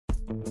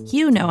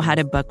You know how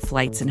to book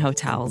flights and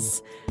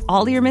hotels.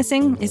 All you're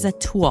missing is a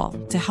tool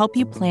to help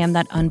you plan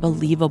that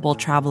unbelievable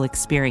travel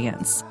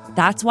experience.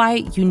 That's why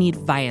you need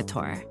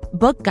Viator.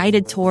 Book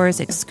guided tours,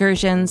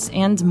 excursions,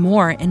 and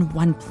more in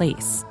one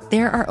place.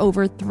 There are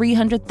over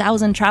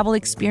 300,000 travel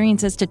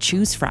experiences to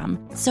choose from,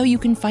 so you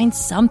can find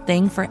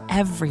something for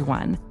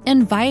everyone.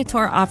 And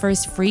Viator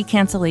offers free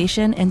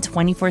cancellation and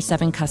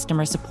 24/7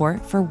 customer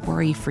support for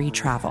worry-free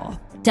travel.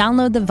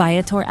 Download the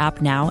Viator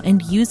app now and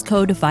use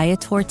code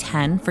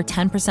Viator10 for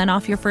 10%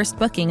 off your first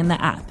booking in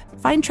the app.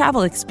 Find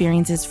travel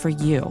experiences for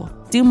you.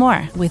 Do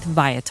more with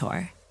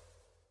Viator.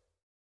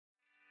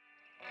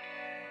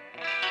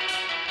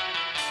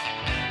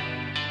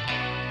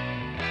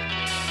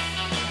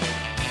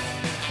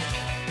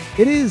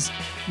 It is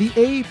the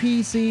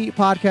APC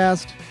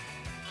podcast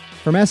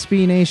from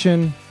SB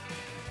Nation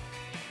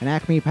and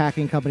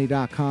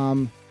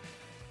AcmePackingCompany.com,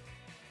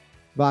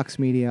 Vox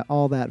Media,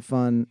 all that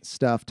fun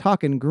stuff.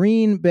 Talking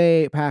Green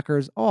Bay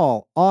Packers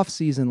all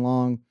off-season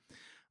long.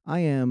 I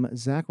am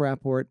Zach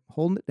Rapport,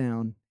 holding it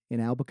down in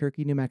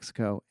Albuquerque, New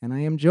Mexico, and I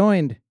am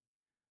joined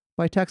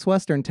by Tex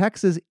Western.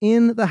 Tex is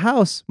in the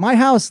house, my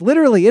house,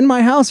 literally in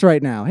my house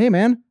right now. Hey,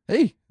 man.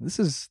 Hey, this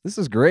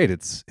is great.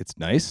 It's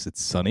nice.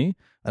 It's sunny.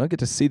 I don't get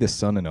to see the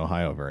sun in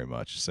Ohio very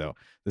much, so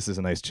this is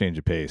a nice change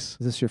of pace.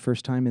 Is this your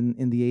first time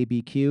in the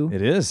ABQ?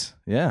 It is.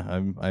 Yeah,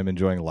 I'm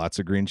enjoying lots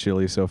of green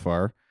chili so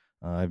far.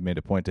 I've made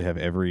a point to have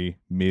every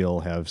meal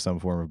have some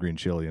form of green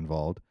chili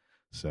involved.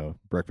 So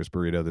breakfast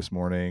burrito this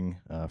morning,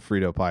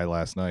 Frito pie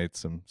last night,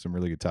 some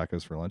really good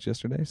tacos for lunch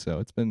yesterday. So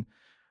it's been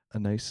a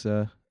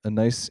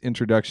nice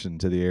introduction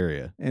to the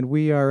area. And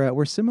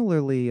we're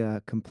similarly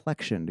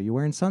complexioned. Are you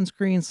wearing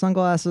sunscreen,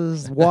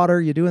 sunglasses,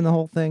 water? You doing the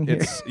whole thing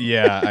here?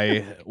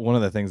 One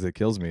of the things that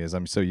kills me is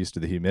I'm so used to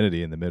the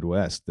humidity in the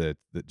Midwest that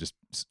just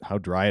how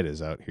dry it is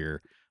out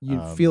here.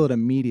 You feel it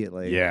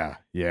immediately. Yeah.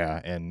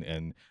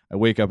 And I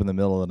wake up in the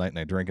middle of the night and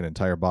I drink an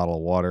entire bottle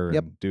of water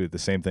and do the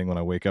same thing when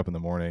I wake up in the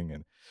morning.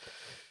 And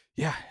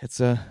yeah, it's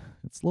a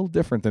little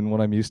different than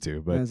what I'm used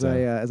to. But as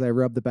I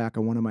rub the back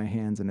of one of my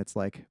hands and it's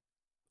like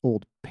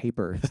old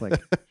paper, it's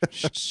like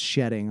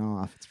shedding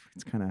off.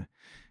 It's kind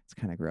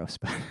of gross.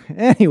 But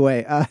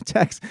anyway,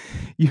 Tex,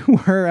 you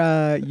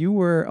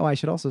were. Oh, I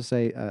should also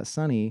say,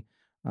 Sonny,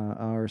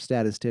 our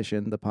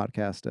statistician, the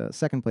podcast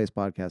second place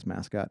podcast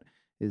mascot,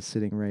 is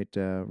sitting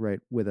right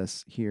with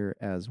us here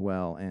as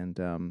well,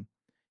 and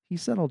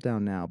he's settled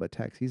down now. But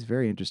Tex, he's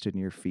very interested in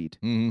your feet.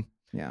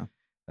 Mm-hmm. Yeah,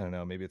 I don't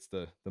know. Maybe it's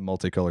the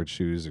multicolored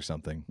shoes or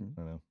something. I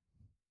don't know.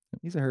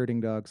 He's a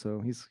herding dog,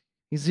 so he's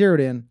zeroed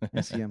in.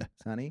 I see him,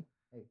 Sonny.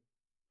 Hey,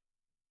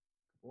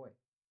 boy,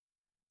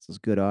 this is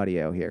good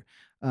audio here.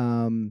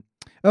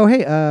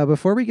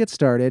 Before we get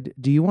started,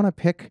 do you want to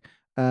pick?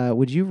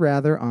 Would you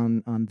rather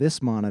on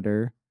this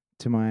monitor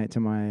to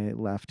my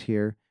left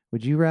here?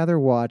 Would you rather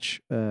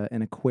watch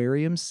an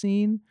aquarium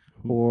scene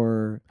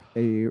or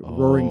a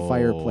roaring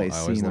fireplace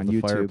scene on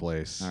YouTube?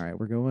 Fireplace. All right,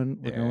 we're going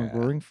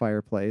roaring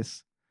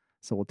fireplace.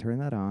 So we'll turn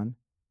that on,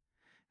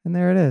 and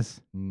there it is.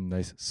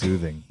 Nice,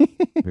 soothing,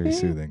 very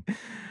soothing.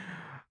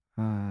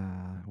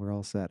 We're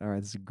all set. All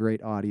right, this is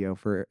great audio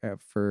for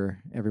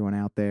everyone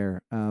out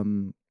there.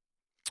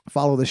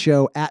 Follow the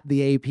show at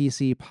the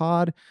APC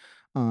Pod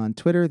on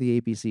Twitter,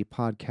 the APC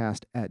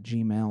Podcast at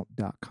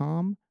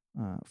gmail.com.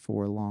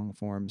 For long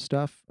form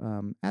stuff.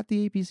 At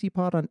the APC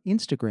Pod on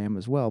Instagram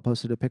as well.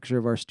 Posted a picture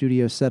of our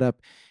studio setup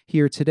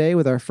here today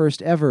with our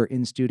first ever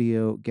in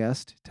studio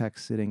guest,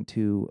 Tex, sitting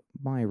to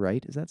my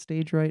right. Is that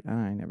stage right?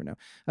 I never know.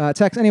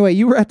 Tex, anyway,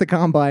 you were at the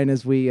Combine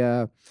as we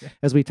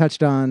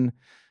touched on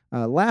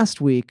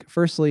last week.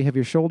 Firstly, have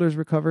your shoulders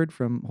recovered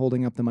from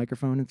holding up the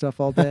microphone and stuff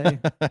all day?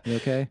 You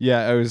okay?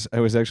 Yeah, I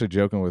was actually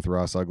joking with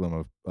Ross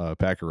Uglum of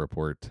Packer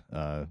Report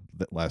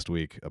last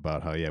week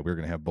about how we're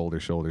going to have boulder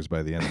shoulders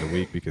by the end of the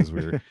week because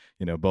we're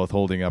both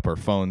holding up our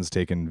phones,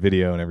 taking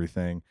video and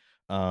everything.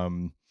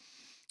 Does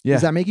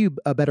that make you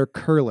a better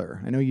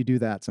curler? I know you do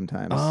that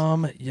sometimes.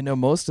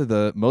 Most of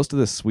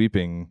the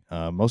sweeping,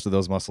 most of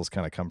those muscles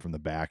kind of come from the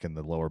back and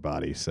the lower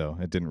body, so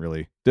it didn't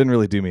really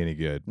do me any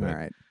good. All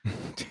right.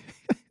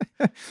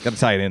 Got to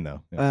tie it in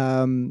though.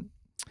 Yeah.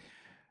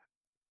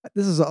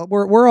 This is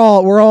we're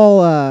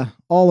all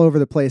over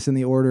the place in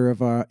the order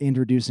of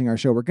introducing our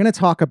show. We're going to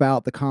talk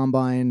about the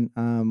Combine.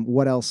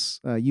 What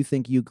else you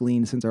think you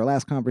gleaned since our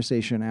last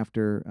conversation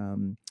after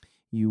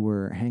you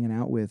were hanging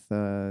out with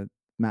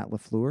Matt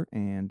LaFleur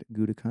and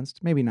Gutekunst?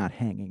 Maybe not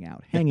hanging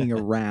out, hanging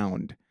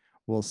around,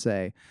 we'll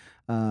say.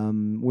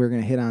 We're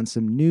going to hit on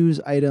some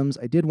news items.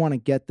 I did want to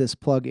get this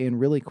plug in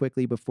really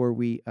quickly before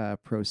we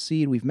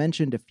proceed. We've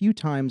mentioned a few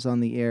times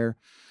on the air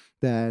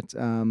that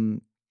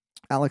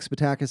Alex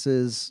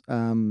Batakis's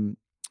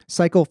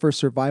Cycle for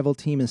Survival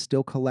team is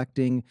still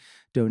collecting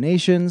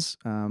donations.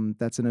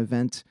 That's an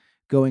event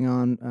going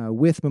on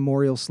with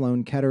Memorial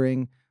Sloan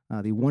Kettering,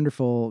 the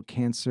wonderful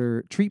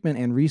Cancer Treatment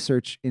and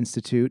Research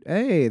Institute.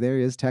 Hey, there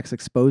he is, Tex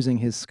exposing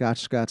his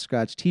Scotch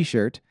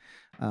t-shirt.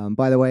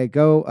 By the way,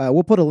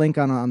 we'll put a link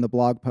on the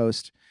blog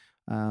post.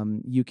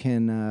 You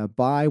can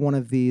buy one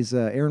of these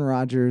Aaron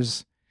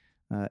Rodgers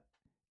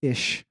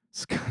ish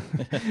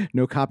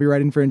No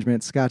copyright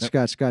infringement. Scotch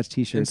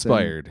T-shirts.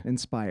 Inspired.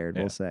 Inspired,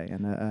 Yeah. we'll say.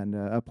 And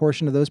a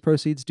portion of those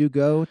proceeds do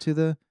go to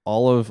the...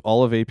 All of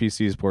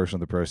APC's portion of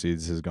the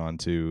proceeds is going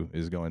to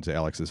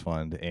Alex's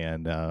fund,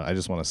 and I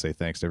just want to say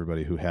thanks to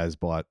everybody who has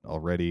bought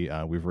already.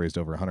 We've raised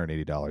over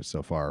 $180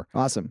 so far.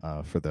 Awesome.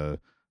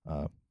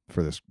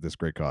 For this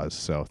great cause.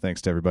 So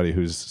thanks to everybody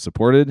who's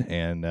supported,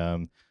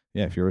 and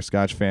if you're a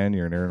Scotch fan,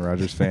 you're an Aaron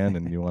Rodgers fan,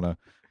 and you want to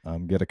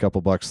get a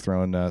couple bucks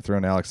thrown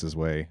Alex's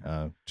way,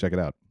 check it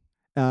out.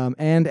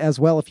 And as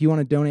well, if you want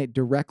to donate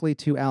directly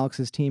to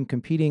Alex's team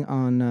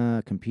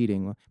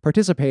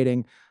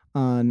participating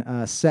on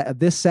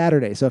this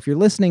Saturday. So if you're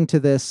listening to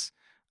this,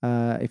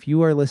 if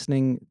you are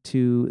listening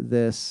to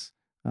this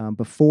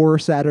before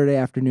Saturday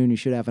afternoon, you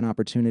should have an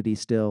opportunity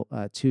still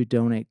to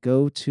donate.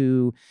 Go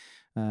to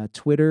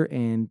Twitter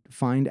and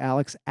find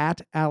Alex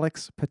at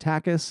Alex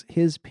Patakis.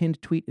 His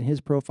pinned tweet in his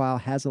profile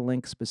has a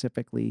link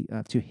specifically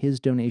to his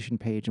donation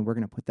page, and we're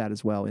going to put that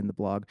as well in the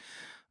blog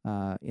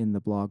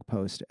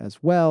post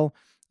as well.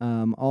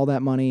 All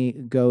that money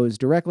goes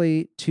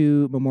directly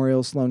to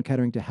Memorial Sloan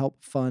Kettering to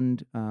help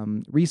fund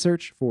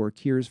research for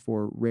cures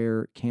for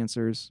rare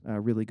cancers.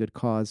 Really good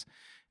cause.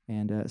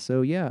 And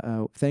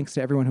thanks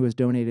to everyone who has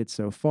donated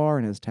so far,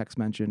 and as Tex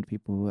mentioned,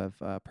 people who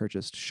have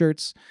purchased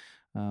shirts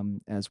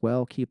as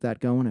well. Keep that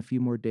going. A few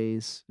more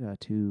days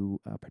to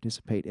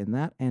participate in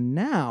that. And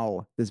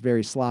now this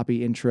very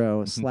sloppy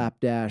intro,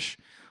 slapdash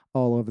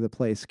all over the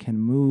place, can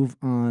move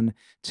on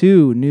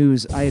to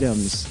news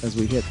items as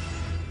we hit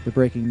the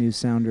breaking news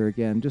sounder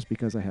again, just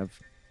because I have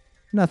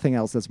nothing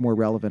else that's more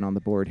relevant on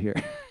the board here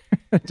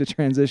to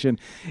transition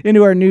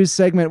into our news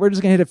segment. We're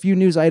just going to hit a few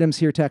news items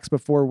here, Tex,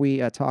 before we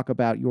talk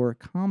about your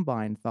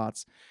combine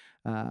thoughts.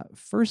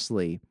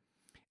 Firstly,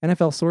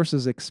 NFL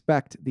sources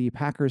expect the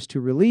Packers to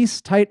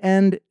release tight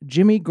end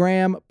Jimmy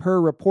Graham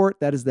per report.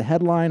 That is the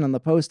headline on the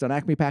post on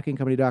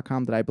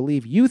acmepackingcompany.com that I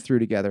believe you threw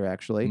together,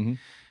 actually.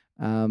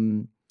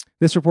 Mm-hmm.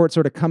 This report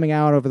sort of coming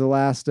out over the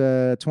last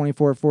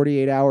 24,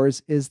 48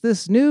 hours. Is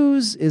this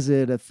news? Is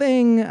it a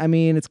thing? I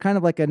mean, it's kind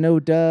of like a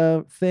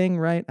no-duh thing,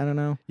 right? I don't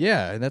know.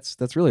 Yeah, and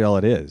that's really all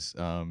it is.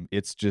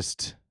 It's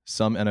just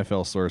some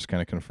NFL source kind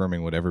of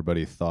confirming what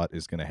everybody thought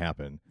is going to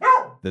happen,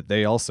 that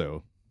they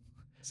also...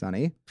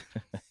 Sonny.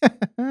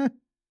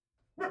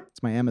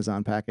 It's my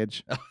Amazon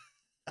package.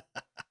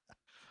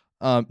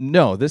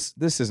 No, this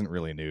isn't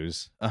really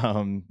news.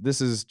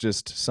 This is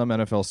just some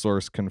NFL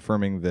source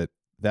confirming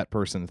that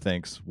person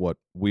thinks what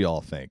we all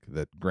think,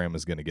 that Graham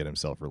is going to get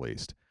himself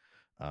released.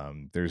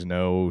 There's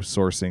no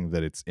sourcing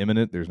that it's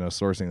imminent. There's no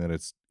sourcing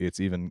that it's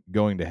even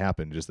going to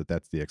happen, just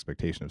that's the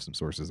expectation of some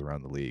sources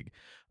around the league.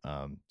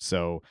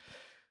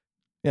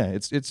 Yeah,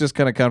 it's just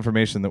kind of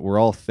confirmation that we're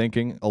all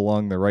thinking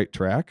along the right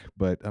track,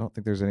 but I don't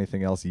think there's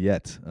anything else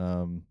yet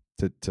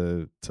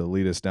to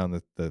lead us down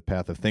the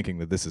path of thinking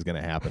that this is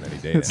going to happen any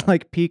day. It's now.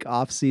 like peak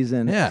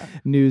off-season Yeah.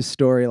 news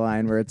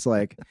storyline where it's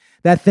like,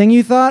 that thing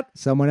you thought,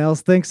 someone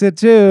else thinks it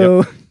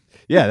too. Yep.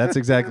 Yeah, that's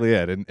exactly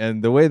it.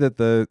 And the way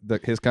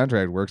that his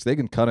contract works, they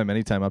can cut him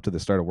anytime up to the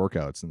start of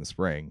workouts in the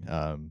spring,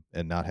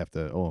 and not have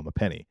to owe him a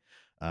penny.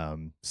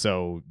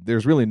 So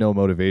there's really no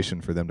motivation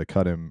for them to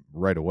cut him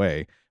right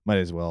away. Might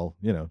as well,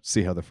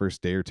 see how the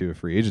first day or two of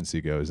free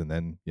agency goes, and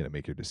then,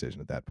 make your decision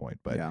at that point.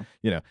 But,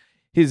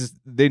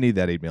 they need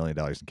that $8 million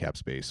in cap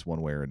space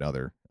one way or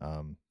another.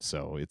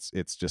 So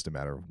it's just a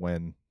matter of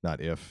when, not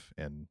if.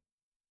 And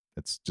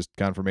it's just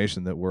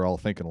confirmation that we're all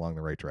thinking along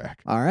the right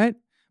track. All right.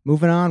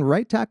 Moving on,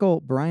 right tackle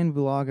Brian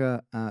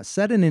Bulaga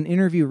said in an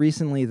interview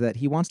recently that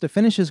he wants to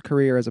finish his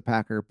career as a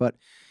Packer, but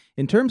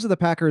in terms of the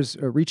Packers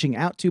reaching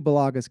out to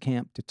Bulaga's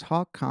camp to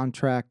talk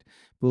contract,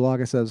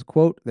 Bulaga says,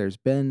 quote, "There's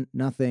been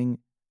nothing.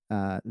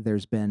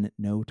 There's been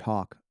no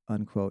talk,"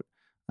 unquote.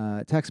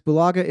 Tex,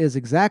 Bulaga is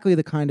exactly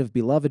the kind of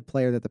beloved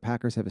player that the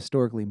Packers have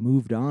historically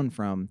moved on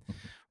from.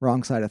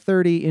 Wrong side of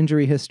 30,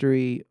 injury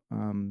history,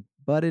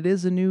 but it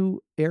is a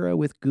new era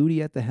with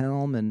Goody at the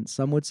helm, and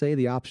some would say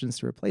the options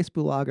to replace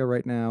Bulaga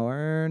right now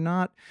are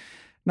not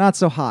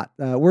so hot.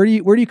 Where do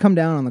you come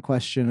down on the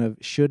question of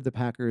should the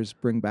Packers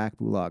bring back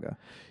Bulaga?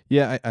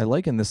 Yeah, I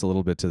liken this a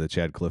little bit to the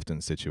Chad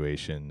Clifton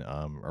situation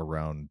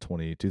around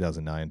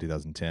 2009,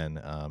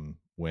 2010,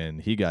 when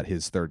he got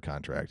his third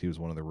contract. He was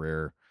one of the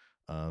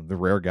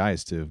rare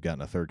guys to have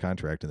gotten a third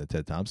contract in the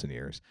Ted Thompson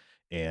years.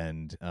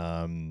 And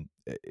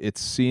it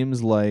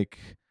seems like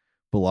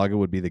Bulaga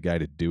would be the guy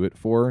to do it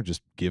for,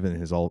 just given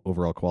his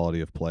overall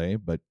quality of play.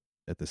 But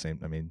at the same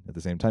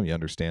time, you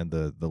understand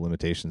the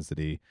limitations that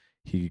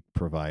he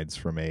provides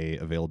from a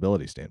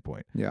availability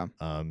standpoint. Yeah.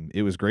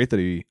 It was great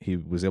that he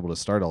was able to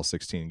start all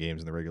 16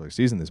 games in the regular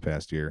season this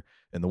past year.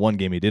 And the one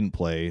game he didn't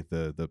play,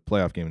 the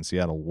playoff game in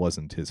Seattle,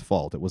 wasn't his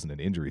fault. It wasn't an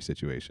injury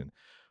situation.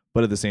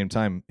 But at the same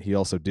time, he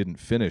also didn't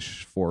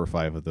finish 4 or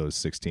 5 of those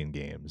 16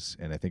 games.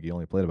 And I think he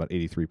only played about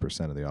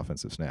 83% of the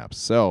offensive snaps.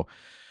 So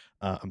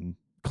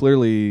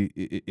clearly,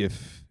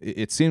 if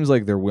it seems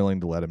like they're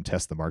willing to let him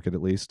test the market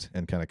at least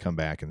and kind of come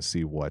back and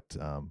see what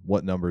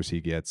numbers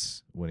he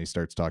gets when he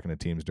starts talking to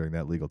teams during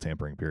that legal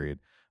tampering period.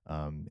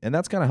 And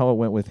that's kind of how it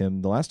went with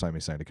him the last time he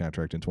signed a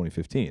contract in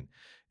 2015.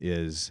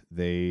 Is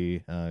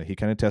he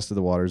kind of tested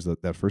the waters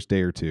that first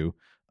day or two,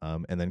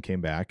 and then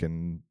came back,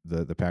 and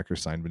the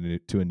Packers signed him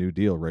to a new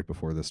deal right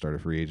before the start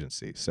of free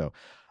agency. So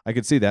I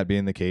could see that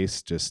being the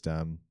case. Just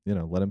let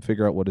him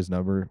figure out what his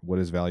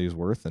value is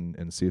worth,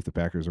 and see if the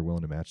Packers are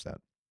willing to match that.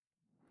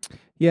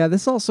 Yeah,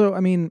 this also, I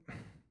mean,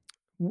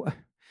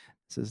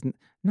 this is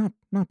not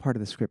part of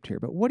the script here,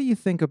 but what do you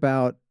think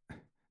about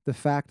the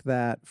fact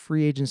that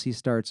free agency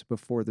starts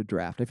before the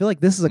draft? I feel like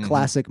this is a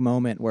classic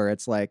moment where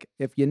it's like,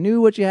 if you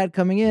knew what you had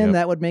coming in,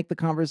 that would make the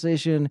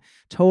conversation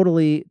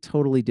totally,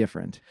 totally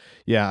different.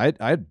 Yeah,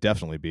 I'd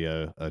definitely be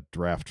a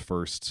draft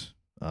first.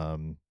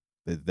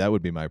 That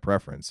would be my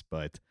preference,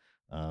 but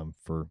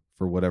for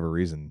whatever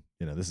reason,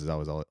 this is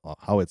always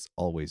how it's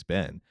always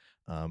been.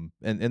 And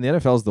the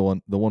NFL is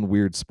the one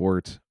weird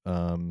sport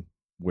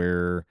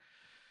where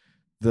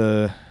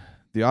the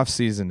off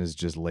season is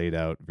just laid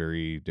out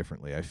very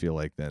differently, I feel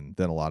like, than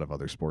a lot of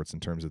other sports in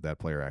terms of that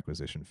player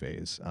acquisition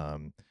phase.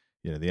 The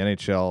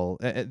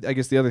NHL, I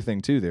guess the other thing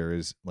too there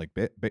is like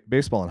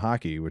baseball and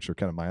hockey, which are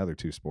kind of my other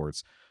two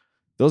sports.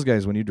 Those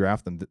guys, when you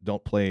draft them,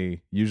 don't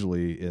play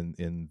usually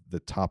in the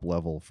top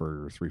level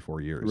for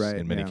 3-4 years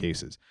in many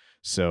cases.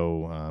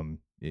 So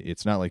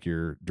it's not like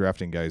you're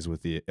drafting guys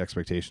with the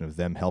expectation of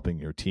them helping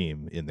your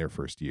team in their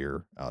first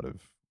year out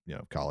of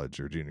college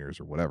or juniors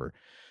or whatever.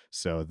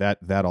 So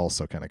that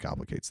also kind of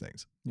complicates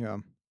things. Yeah.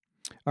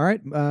 All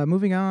right.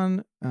 Moving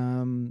on.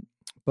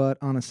 But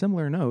on a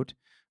similar note,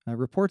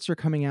 reports are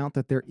coming out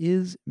that there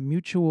is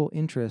mutual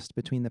interest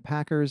between the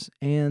Packers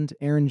and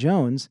Aaron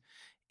Jones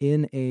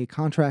in a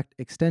contract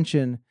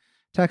extension.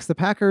 Tex, the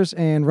Packers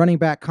and running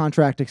back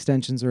contract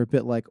extensions are a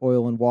bit like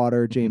oil and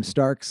water. James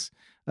Starks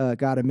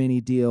got a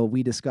mini deal.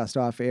 We discussed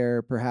off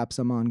air, perhaps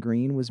Amon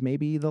Green was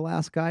maybe the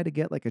last guy to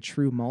get like a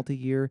true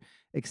multi-year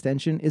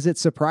extension. Is it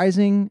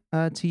surprising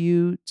to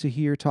you to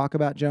hear talk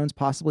about Jones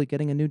possibly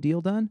getting a new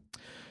deal done?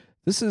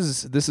 This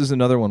is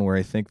another one where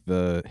I think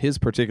his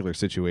particular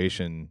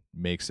situation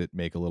makes it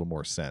make a little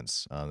more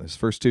sense. His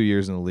first 2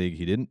 years in the league,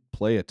 he didn't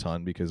play a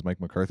ton because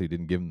Mike McCarthy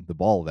didn't give him the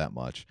ball that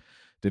much.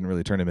 Didn't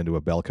really turn him into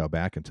a bell cow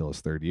back until his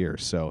third year.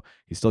 So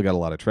he still got a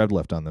lot of tread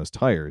left on those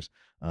tires.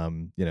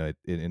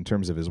 In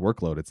terms of his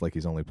workload, it's like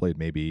he's only played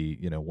maybe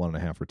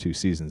 1.5 or 2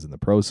 seasons in the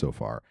pros so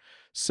far.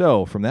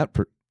 So from that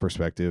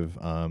perspective,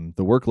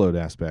 the workload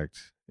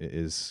aspect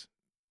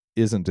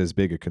isn't as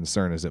big a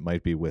concern as it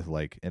might be with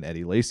like an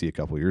Eddie Lacy a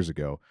couple years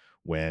ago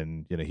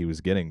when he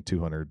was getting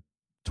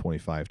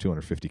 225,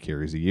 250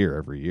 carries a year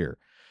every year.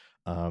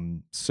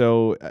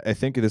 So I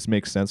think this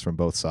makes sense from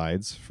both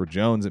sides. For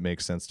Jones, it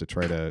makes sense to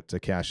try to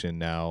cash in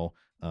now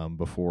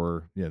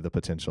before the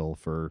potential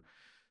for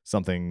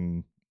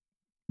something,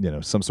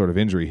 some sort of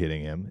injury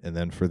hitting him. And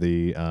then for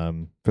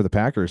the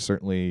Packers,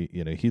 certainly,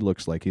 he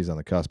looks like he's on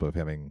the cusp of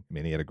having. I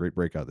mean, he had a great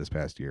breakout this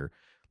past year.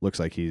 Looks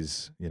like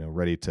he's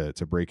ready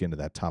to break into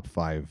that top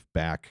 5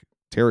 back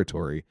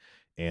territory.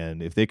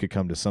 And if they could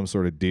come to some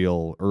sort of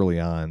deal early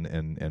on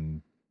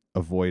and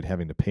avoid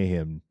having to pay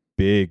him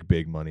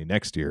big money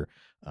next year,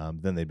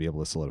 then they'd be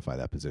able to solidify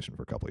that position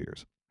for a couple of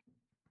years.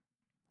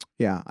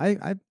 Yeah,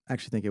 I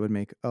actually think it would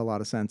make a lot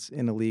of sense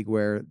in a league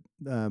where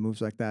moves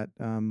like that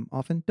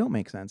often don't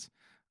make sense.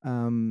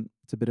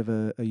 It's a bit of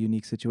a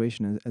unique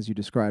situation as you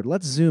described.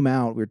 Let's zoom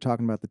out. We were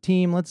talking about the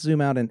team. Let's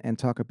zoom out and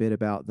talk a bit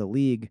about the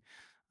league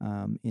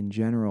in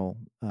general.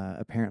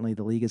 Apparently,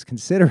 the league is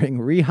considering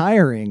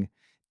rehiring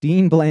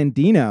Dean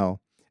Blandino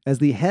as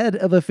the head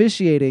of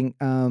officiating.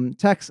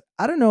 Tex,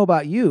 I don't know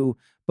about you,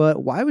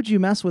 but why would you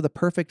mess with a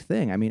perfect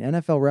thing? I mean,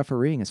 NFL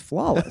refereeing is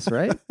flawless,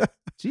 right?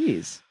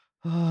 Jeez.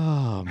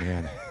 Oh,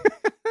 man.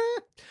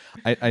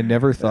 I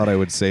never thought I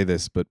would say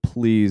this, but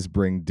please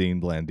bring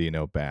Dean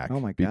Blandino back. Oh,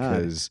 my God.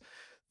 Because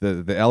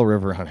the El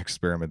Riveron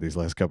experiment these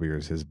last couple of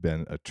years has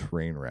been a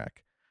train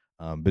wreck.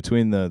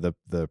 Between the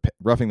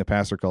roughing the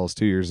passer calls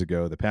 2 years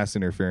ago, the pass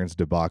interference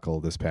debacle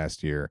this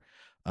past year,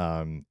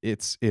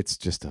 it's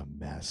just a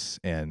mess.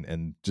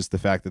 And just the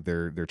fact that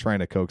they're trying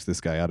to coax this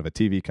guy out of a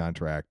TV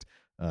contract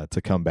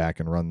to come back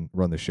and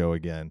run the show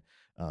again.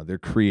 They're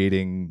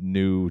creating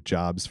new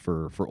jobs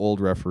for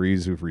old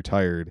referees who've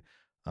retired.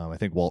 I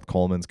think Walt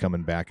Coleman's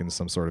coming back in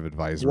some sort of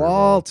advisory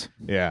role.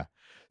 Yeah.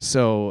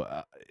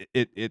 So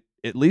it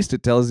at least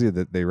it tells you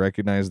that they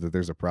recognize that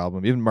there's a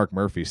problem. Even Mark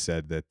Murphy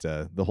said that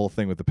the whole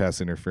thing with the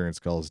pass interference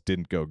calls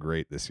didn't go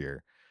great this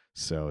year.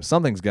 So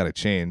something's got to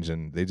change,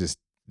 and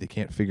they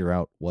can't figure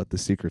out what the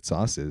secret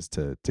sauce is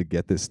to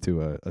get this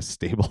to a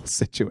stable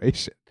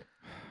situation.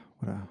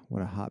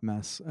 What a hot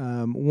mess.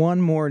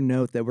 One more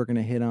note that we're going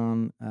to hit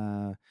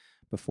on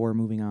before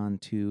moving on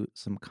to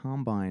some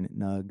combine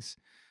nugs.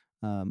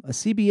 A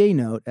CBA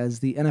note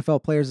as the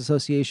NFL Players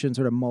Association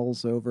sort of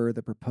mulls over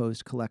the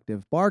proposed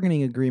collective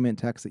bargaining agreement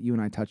text that you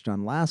and I touched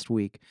on last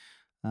week.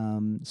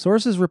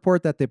 Sources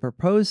report that the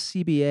proposed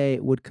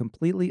CBA would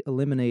completely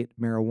eliminate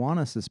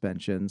marijuana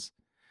suspensions.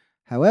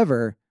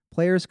 However,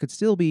 players could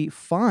still be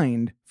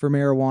fined for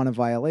marijuana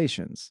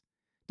violations.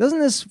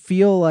 Doesn't this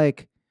feel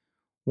like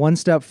one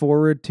step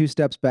forward, two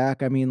steps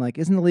back. I mean, like,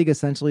 isn't the league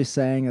essentially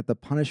saying that the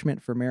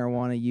punishment for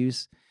marijuana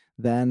use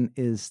then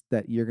is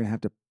that you're going to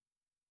have to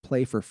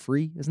play for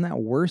free? Isn't that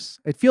worse?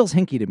 It feels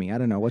hinky to me. I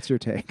don't know. What's your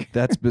take?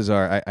 That's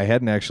bizarre. I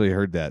hadn't actually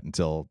heard that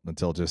until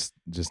just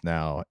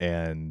now,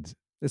 and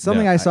It's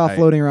something I saw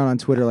floating around on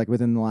Twitter like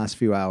within the last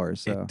few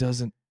hours. So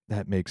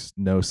that makes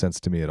no sense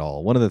to me at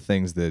all. One of the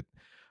things that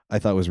I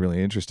thought was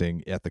really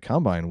interesting at the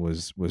combine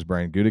was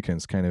Brian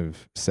Gutekunst kind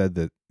of said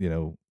that,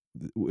 and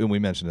we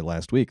mentioned it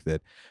last week,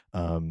 that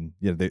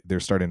they're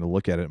starting to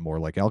look at it more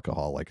like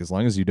alcohol. Like, as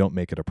long as you don't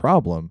make it a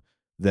problem,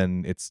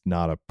 then it's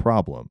not a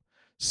problem.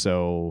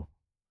 So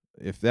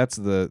if that's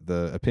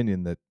the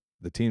opinion that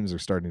the teams are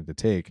starting to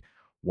take,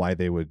 why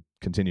they would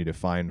continue to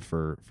fine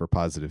for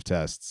positive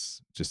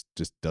tests just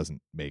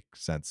doesn't make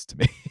sense to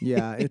me.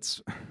 Yeah,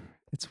 it's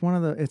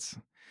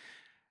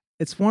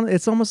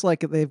almost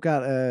like they've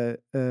got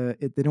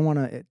they don't want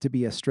it to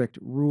be a strict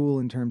rule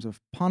in terms of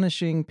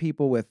punishing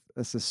people with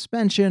a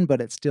suspension,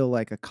 but it's still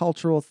like a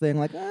cultural thing.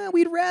 Like,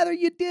 we'd rather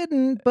you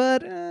didn't,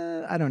 but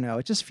I don't know.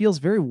 It just feels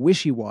very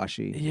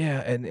wishy-washy. Yeah,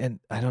 and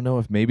I don't know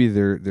if maybe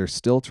they're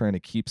still trying to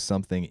keep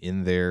something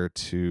in there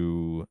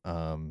to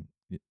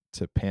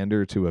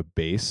pander to a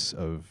base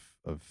of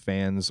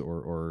fans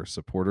or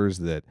supporters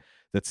that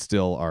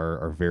still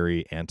are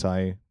very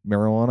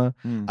anti-marijuana.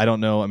 I don't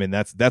know. I mean,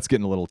 that's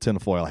getting a little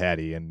tinfoil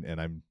hatty, and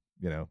I'm,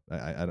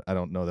 I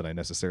don't know that I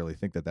necessarily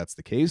think that that's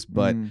the case,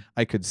 but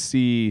I could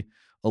see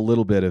a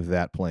little bit of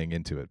that playing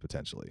into it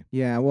potentially.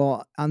 Yeah.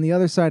 Well, on the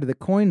other side of the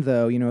coin,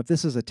 though, if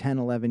this is a 10,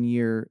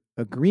 11-year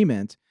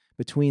agreement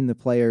between the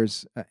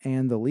players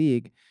and the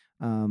league,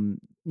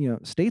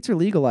 states are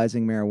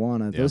legalizing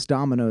marijuana. Those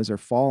dominoes are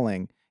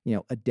falling.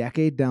 A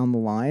decade down the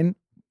line,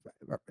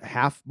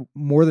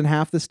 more than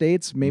half the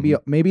states,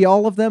 maybe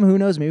all of them, who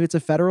knows, maybe it's a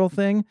federal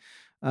thing.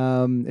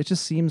 It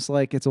just seems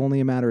like it's only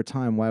a matter of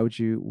time. Why would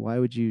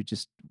you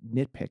just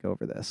nitpick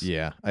over this?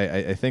 Yeah,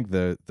 I think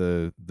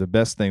the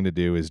best thing to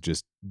do is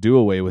just do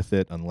away with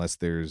it unless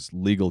there's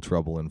legal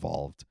trouble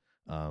involved.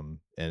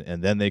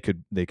 And then they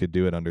could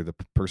do it under the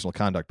personal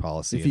conduct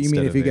policy.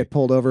 If you get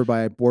pulled over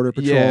by Border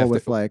Patrol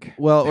with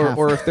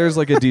or if there's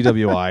like a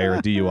DWI or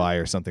a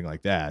DUI or something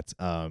like that,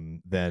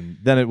 then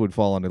it would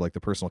fall under like the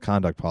personal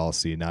conduct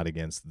policy, not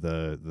against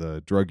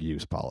the drug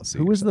use policy.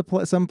 Who was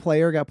some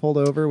player got pulled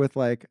over with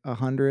like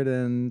 100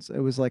 and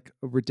it was like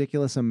a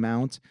ridiculous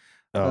amount.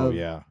 Oh,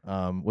 yeah.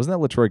 Wasn't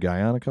that LaTroy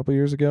Guion a couple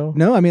years ago?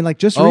 No, I mean, like,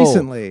 just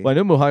recently. Well,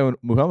 I know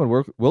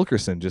Muhammad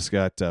Wilkerson just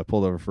got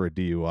pulled over for a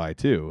DUI,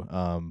 too.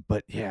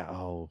 But, yeah,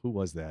 who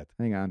was that?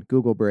 Hang on.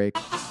 Google break.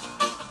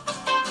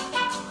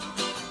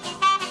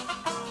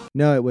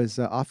 No, it was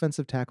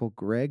offensive tackle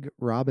Greg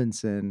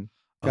Robinson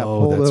got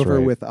pulled over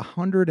with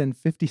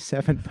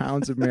 157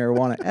 pounds of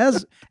marijuana.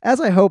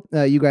 As I hope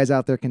you guys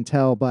out there can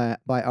tell by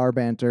our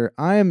banter,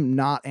 I am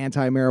not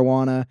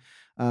anti-marijuana.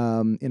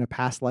 In a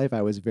past life,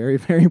 I was very,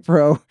 very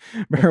pro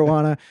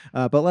marijuana,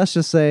 but let's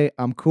just say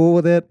I'm cool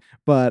with it.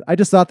 But I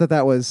just thought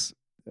that was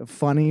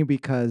funny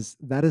because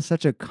that is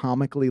such a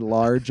comically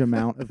large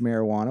amount of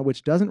marijuana,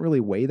 which doesn't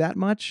really weigh that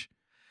much.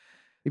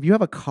 If you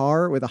have a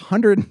car with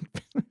 100,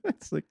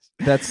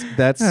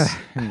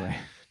 anyway.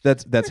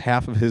 That's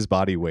half of his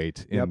body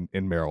weight in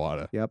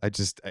marijuana. Yep.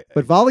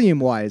 But volume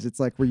wise, it's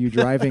like, were you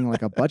driving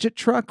like a budget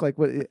truck? Like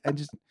what?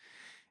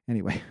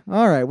 Anyway,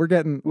 all right, we're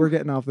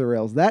getting off the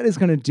rails. That is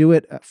going to do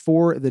it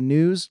for the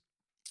news,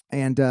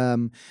 and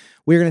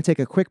we're going to take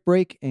a quick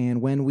break.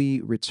 And when we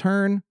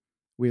return,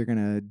 we're going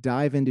to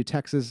dive into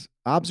Texas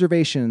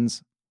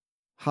observations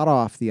hot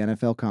off the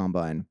NFL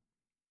Combine.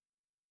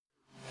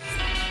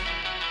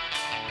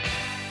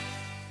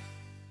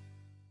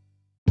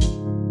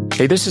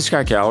 Hey, this is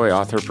Scott Galloway,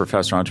 author,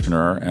 professor,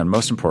 entrepreneur, and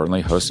most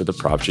importantly, host of the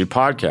Prop G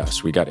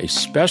podcast. We got a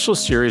special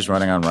series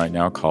running on right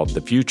now called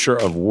The Future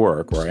of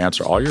Work, where I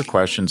answer all your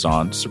questions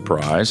on,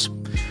 surprise,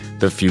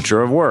 the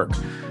future of work.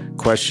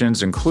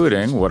 Questions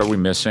including, what are we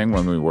missing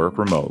when we work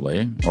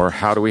remotely? Or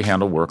how do we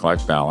handle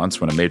work-life balance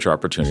when a major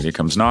opportunity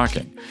comes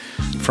knocking?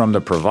 From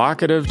the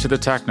provocative to the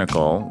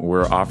technical,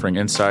 we're offering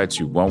insights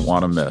you won't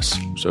want to miss.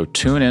 So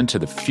tune in to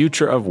The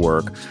Future of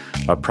Work,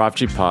 a Prop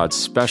G Pod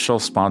special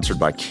sponsored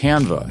by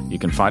Canva. You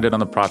can find it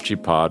on the Prop G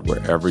Pod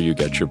wherever you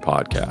get your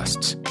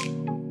podcasts.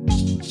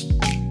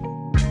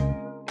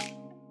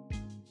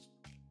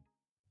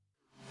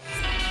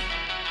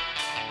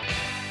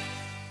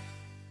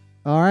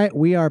 All right,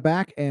 we are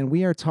back, and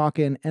we are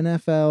talking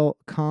NFL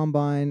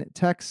Combine.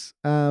 Tex,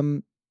 I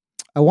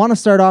want to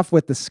start off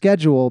with the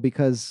schedule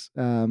because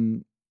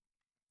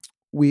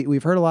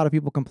we've heard a lot of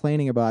people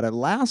complaining about it.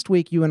 Last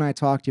week, you and I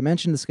talked. You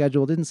mentioned the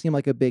schedule didn't seem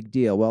like a big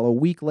deal. Well, a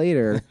week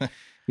later,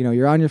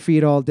 you're on your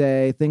feet all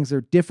day. Things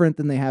are different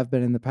than they have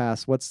been in the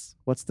past. What's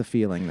the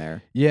feeling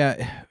there?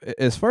 Yeah,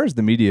 as far as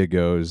the media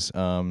goes,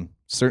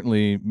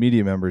 certainly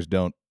media members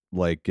don't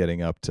like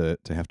getting up to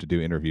have to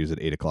do interviews at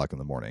 8:00 in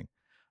the morning.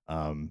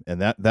 And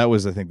that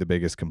was, I think, the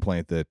biggest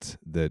complaint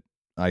that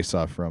I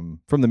saw from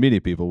the media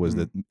people was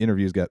that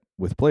interviews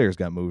with players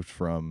got moved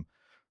from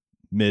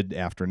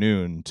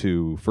mid-afternoon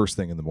to first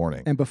thing in the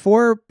morning. And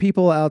before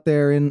people out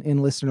there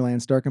in listener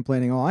land start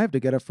complaining, I have to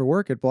get up for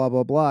work at blah,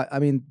 blah, blah. I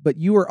mean, but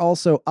you were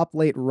also up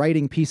late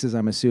writing pieces,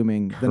 I'm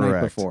assuming, the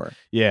night before.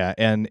 Yeah,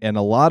 and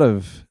a lot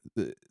of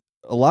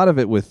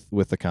it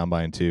with the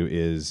combine too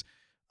is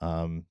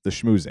the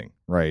schmoozing,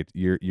 right?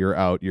 You're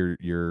out,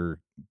 you're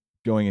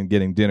going and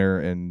getting dinner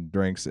and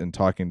drinks and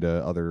talking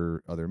to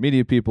other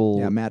media people.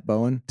 Yeah, Matt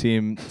Bowen,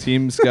 team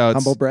scouts.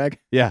 Humble brag.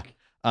 Yeah.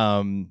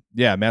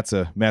 Matt's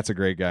a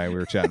great guy. We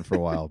were chatting for a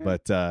while,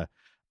 but the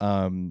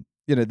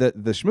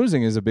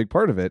schmoozing is a big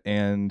part of it.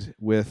 And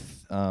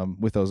with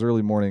those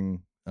early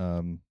morning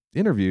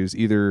interviews,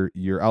 either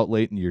you're out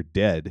late and you're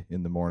dead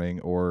in the morning,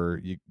 or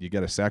you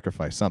got to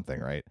sacrifice something,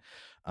 right?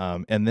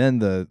 And then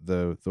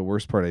the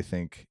worst part, I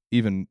think,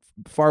 even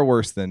far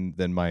worse than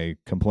my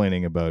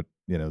complaining about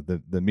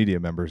the media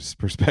members'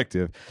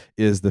 perspective,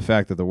 is the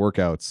fact that the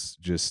workouts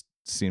just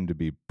seem to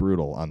be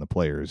brutal on the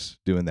players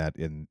doing that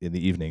in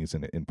the evenings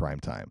and in prime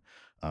time.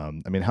 I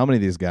mean, how many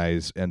of these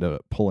guys end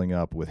up pulling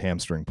up with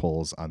hamstring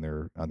pulls on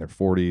their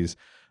 40s?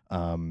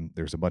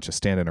 There's a bunch of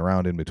standing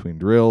around in between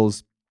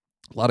drills.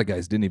 A lot of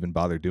guys didn't even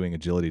bother doing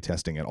agility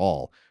testing at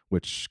all,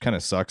 which kind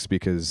of sucks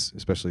because,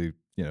 especially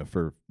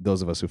for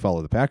those of us who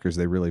follow the Packers,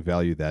 they really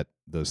value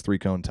those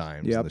 3-cone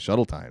times and the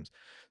shuttle times.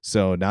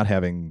 So not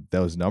having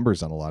those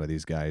numbers on a lot of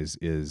these guys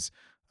is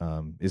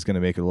going to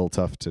make it a little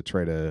tough to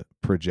try to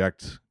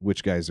project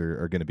which guys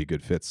are going to be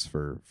good fits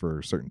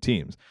for certain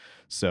teams.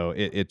 So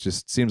it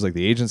just seems like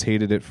the agents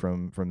hated it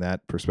from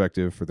that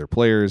perspective for their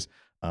players.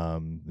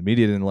 The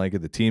media didn't like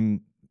it. The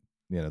team,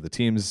 the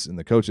teams and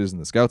the coaches and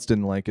the scouts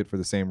didn't like it for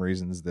the same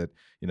reasons that,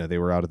 they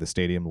were out of the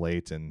stadium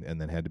late and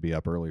then had to be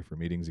up early for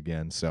meetings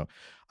again. So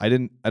I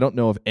don't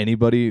know of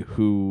anybody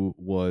who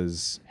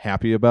was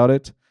happy about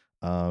it.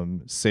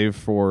 Save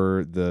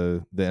for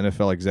the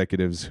NFL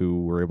executives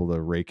who were able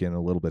to rake in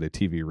a little bit of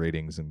TV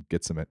ratings and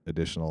get some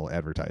additional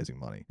advertising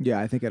money. Yeah,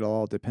 I think it'll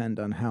all depend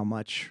on how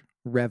much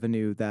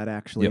revenue that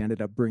actually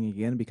ended up bringing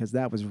in, because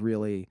that was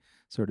really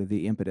sort of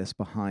the impetus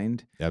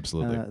behind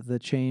the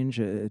change.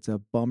 It's a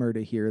bummer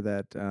to hear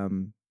that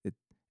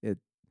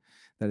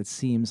that it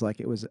seems like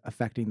it was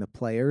affecting the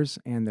players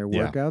and their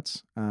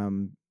workouts. I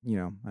don't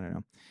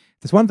know.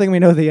 There's one thing we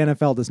know the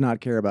NFL does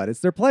not care about. It's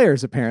their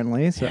players,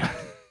 apparently. So. Yeah.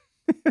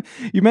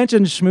 You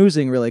mentioned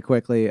schmoozing really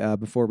quickly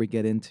before we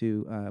get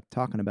into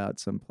talking about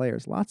some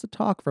players. Lots of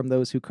talk from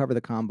those who cover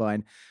the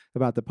combine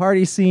about the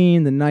party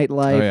scene, the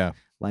nightlife,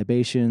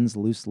 libations,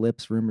 loose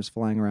lips, rumors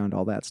flying around,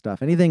 all that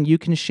stuff. Anything you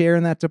can share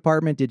in that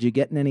department? Did you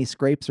get in any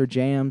scrapes or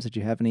jams? Did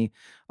you have any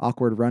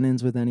awkward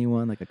run-ins with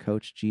anyone, like a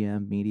coach,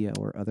 GM, media,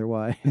 or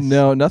otherwise?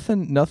 No,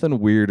 nothing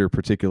weird or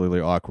particularly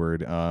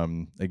awkward.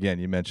 Again,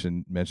 you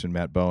mentioned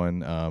Matt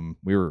Bowen.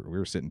 We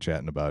were sitting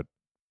chatting about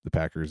the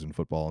Packers and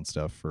football and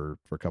stuff for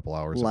a couple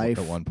hours at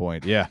one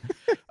point. Yeah.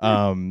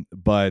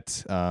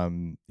 But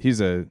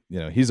he's a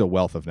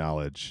wealth of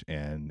knowledge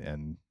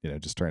and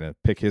just trying to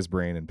pick his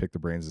brain and pick the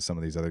brains of some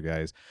of these other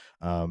guys.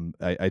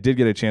 I did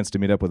get a chance to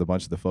meet up with a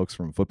bunch of the folks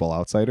from Football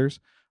Outsiders,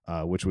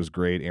 which was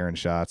great. Aaron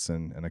Schatz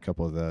and a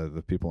couple of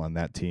the people on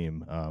that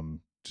team,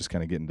 just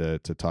kind of getting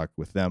to talk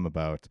with them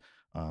about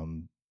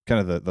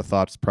kind of the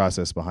thoughts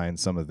process behind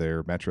some of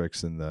their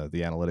metrics and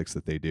the analytics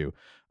that they do.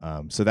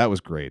 So that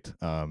was great.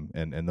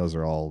 And those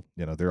are all,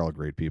 they're all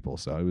great people.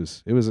 So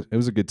it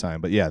was a good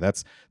time, but yeah,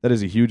 that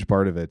is a huge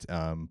part of it.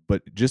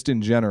 But just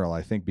in general,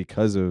 I think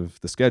because of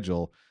the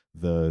schedule,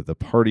 the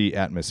party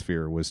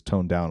atmosphere was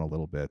toned down a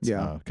little bit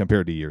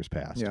compared to years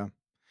past. Yeah.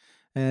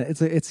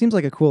 And it seems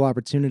like a cool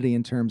opportunity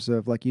in terms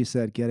of, like you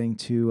said, getting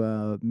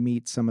to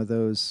meet some of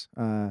those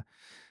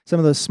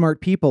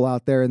smart people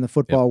out there in the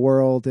football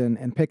world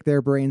and pick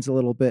their brains a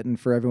little bit. And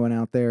for everyone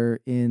out there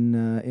in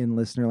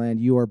Listenerland,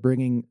 you are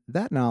bringing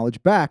that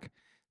knowledge back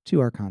to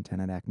our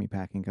content at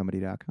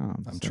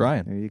acmepackingcompany.com. I'm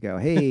trying. There you go.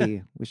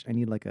 Hey, wish I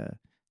need like a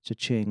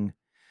cha-ching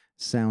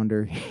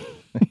sounder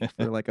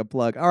for like a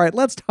plug. All right,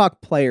 let's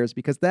talk players,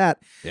 because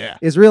that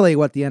is really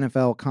what the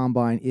NFL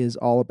Combine is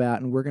all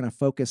about. And we're going to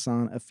focus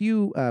on a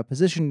few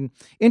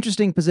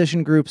interesting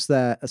position groups,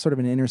 that sort of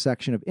an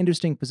intersection of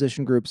interesting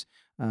position groups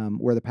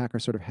where the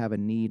Packers sort of have a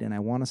need. And I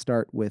want to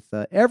start with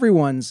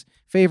everyone's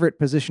favorite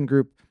position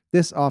group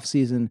this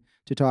offseason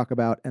to talk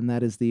about, and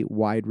that is the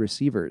wide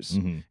receivers.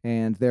 Mm-hmm.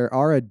 And there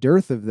are a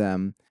dearth of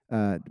them.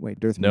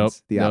 Dearth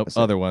means the opposite.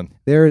 Other one.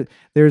 There's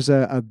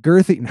a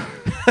girthy.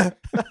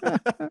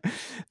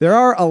 There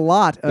are a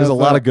lot. There's a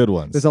lot of good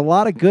ones. There's a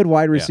lot of good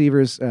wide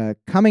receivers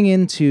coming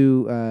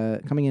into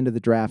the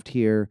draft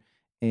here,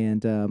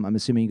 and I'm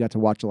assuming you got to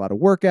watch a lot of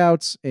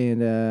workouts,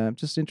 and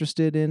just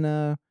interested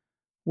in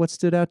what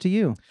stood out to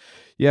you.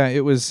 Yeah,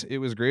 it was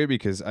great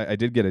because I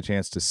did get a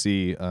chance to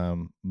see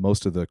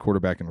most of the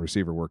quarterback and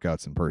receiver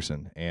workouts in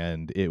person,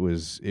 and it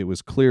was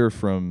clear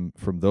from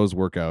those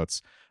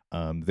workouts.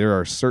 There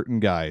are certain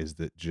guys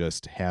that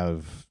just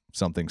have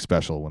something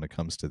special when it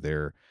comes to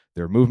their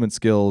movement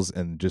skills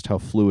and just how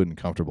fluid and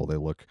comfortable they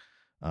look,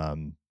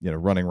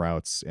 running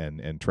routes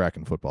and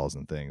tracking footballs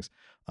and things.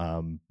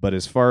 But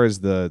as far as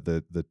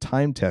the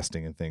time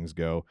testing and things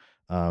go,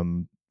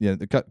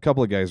 the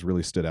couple of guys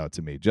really stood out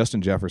to me.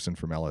 Justin Jefferson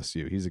from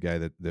LSU. He's a guy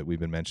that we've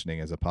been mentioning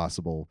as a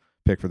possible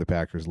pick for the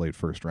Packers late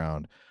first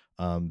round.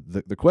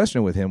 The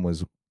question with him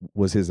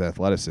was his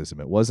athleticism.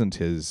 It wasn't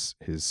his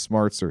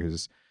smarts or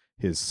his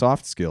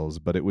soft skills,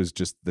 but it was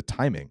just the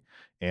timing.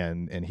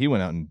 And he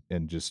went out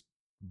and just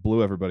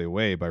blew everybody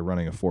away by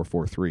running a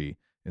 4.43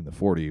 in the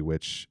 40,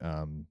 which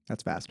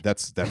that's fast.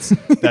 That's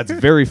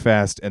very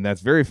fast, and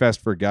that's very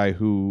fast for a guy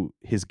who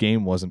his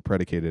game wasn't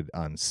predicated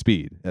on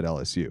speed at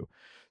LSU.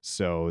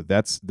 So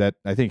that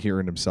I think he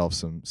earned himself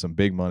some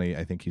big money.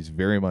 I think he's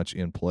very much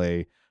in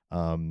play,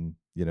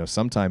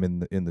 sometime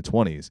in the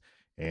 20s,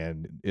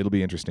 and it'll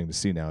be interesting to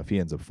see now if he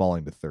ends up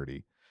falling to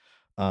 30.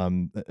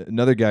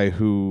 Another guy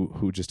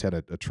who just had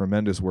a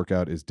tremendous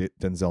workout is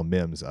Denzel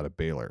Mims out of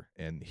Baylor,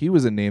 and he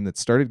was a name that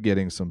started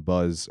getting some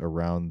buzz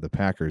around the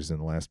Packers in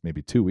the last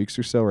maybe 2 weeks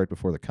or so, right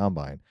before the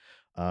combine.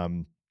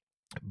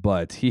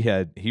 But he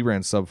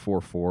ran sub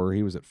 4.4.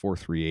 He was at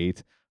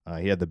 4.38.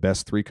 He had the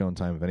best 3-cone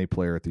time of any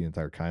player at the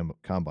entire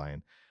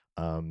combine.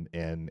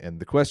 And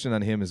the question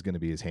on him is going to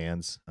be his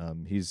hands.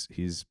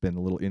 He's been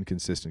a little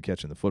inconsistent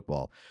catching the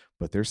football,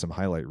 but there's some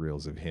highlight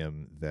reels of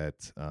him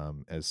that,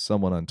 as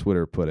someone on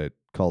Twitter put it,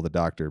 call the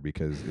doctor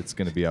because it's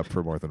going to be up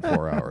for more than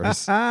 4 hours.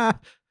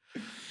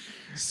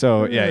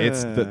 So yeah,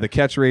 it's the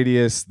catch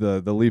radius,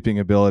 the leaping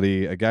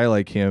ability. A guy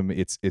like him,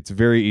 it's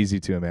very easy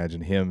to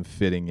imagine him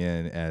fitting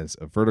in as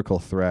a vertical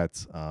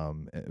threat,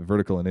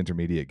 vertical and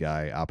intermediate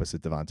guy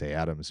opposite Davante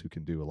Adams, who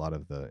can do a lot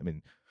of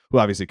who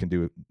obviously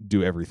can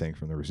do everything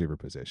from the receiver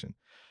position.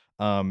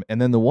 And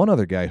then the one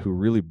other guy who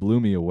really blew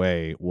me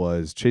away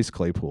was Chase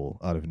Claypool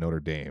out of Notre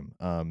Dame.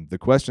 The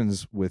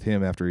questions with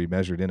him after he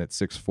measured in at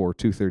 6'4",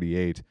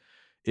 238,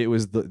 it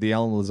was the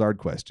Allen Lazard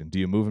question. Do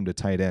you move him to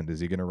tight end? Is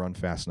he going to run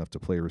fast enough to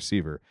play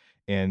receiver?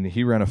 And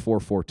he ran a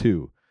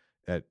 4.42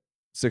 at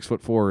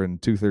 6'4"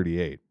 and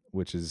 238,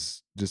 which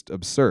is just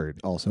absurd.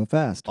 Also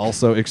fast.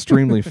 Also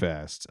extremely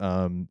fast.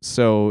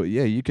 So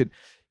yeah, you could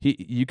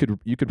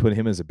put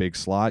him as a big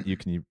slot. You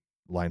can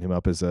line him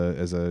up as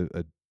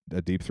a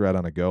deep threat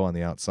on a go on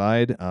the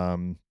outside.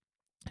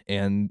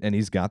 And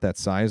he's got that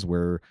size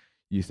where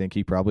you think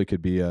he probably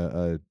could be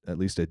at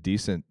least a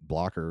decent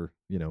blocker,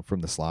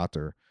 from the slot,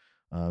 or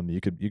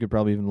you could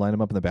probably even line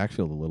him up in the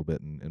backfield a little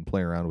bit and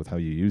play around with how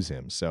you use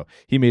him. So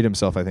he made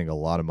himself, I think, a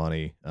lot of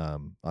money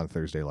on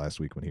Thursday last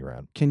week when he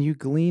ran. Can you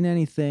glean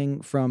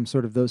anything from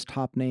sort of those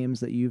top names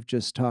that you've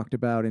just talked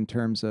about in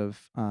terms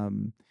of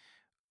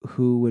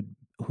who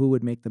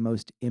would make the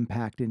most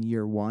impact in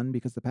year one?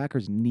 Because the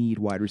Packers need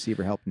wide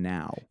receiver help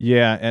now.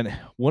 Yeah, and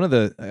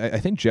I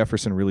think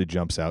Jefferson really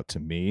jumps out to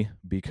me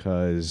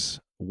because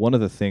one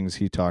of the things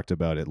he talked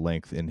about at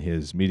length in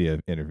his media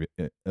interview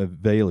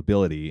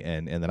availability,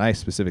 and that I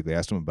specifically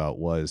asked him about,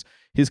 was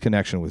his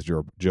connection with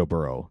Joe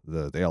Burrow,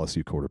 the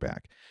LSU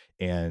quarterback.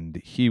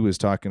 And he was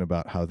talking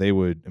about how they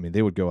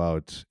would go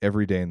out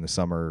every day in the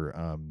summer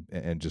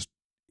and just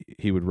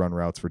he would run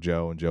routes for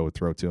Joe and Joe would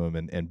throw to him,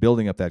 and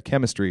building up that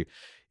chemistry.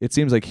 It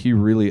seems like he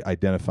really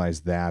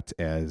identifies that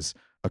as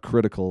a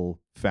critical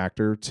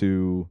factor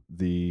to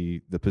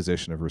the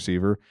position of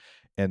receiver.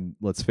 And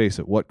let's face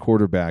it, what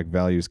quarterback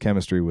values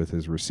chemistry with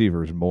his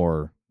receivers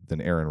more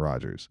than Aaron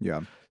Rodgers?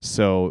 Yeah.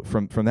 So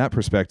from that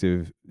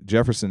perspective,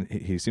 Jefferson,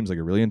 he seems like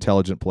a really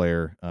intelligent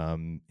player.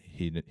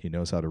 He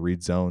knows how to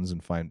read zones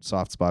and find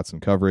soft spots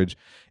in coverage,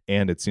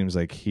 and it seems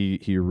like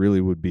he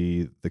really would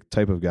be the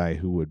type of guy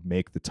who would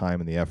make the time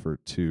and the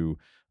effort to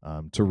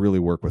really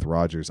work with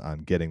Rodgers on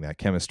getting that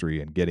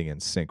chemistry and getting in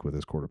sync with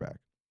his quarterback.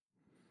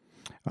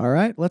 All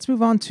right, let's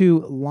move on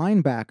to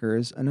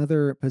linebackers,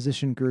 another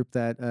position group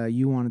that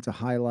you wanted to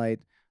highlight.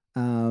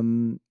 Are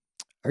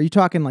you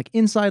talking like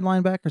inside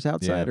linebackers,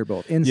 outside, or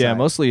both? Inside. Yeah,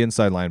 mostly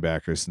inside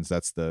linebackers, since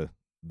that's the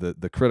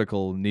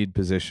critical need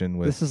position.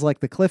 This is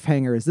like the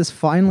cliffhanger. Is this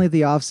finally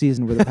the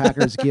offseason where the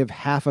Packers give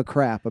half a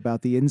crap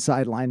about the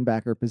inside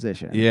linebacker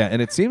position? Yeah,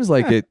 and it seems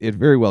like it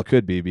very well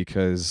could be,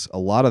 because a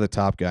lot of the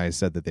top guys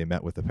said that they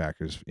met with the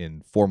Packers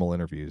in formal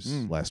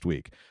interviews last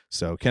week.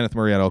 So Kenneth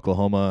Murray at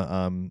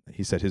Oklahoma,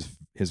 he said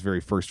his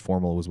very first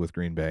formal was with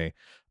Green Bay.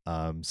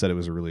 Said it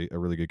was a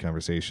really good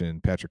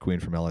conversation. Patrick Queen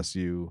from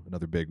LSU,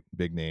 another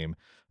big name.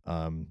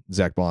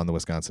 Zach Bond, the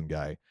Wisconsin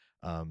guy.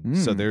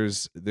 So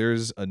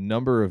there's a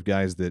number of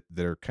guys that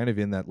are kind of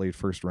in that late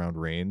first round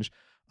range.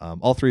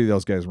 All three of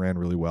those guys ran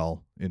really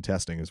well in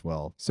testing as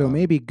well. So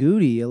maybe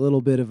Goody, a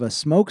little bit of a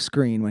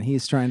smokescreen when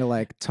he's trying to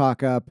like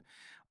talk up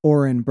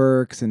Oren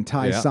Burks and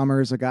Ty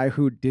Summers, a guy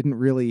who didn't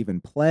really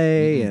even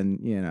play, and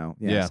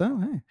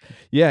So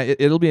hey,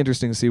 it'll be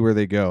interesting to see where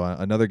they go.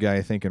 Another guy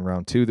I think in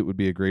round 2 that would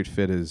be a great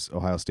fit is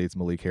Ohio State's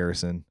Malik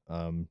Harrison,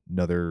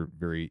 another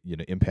very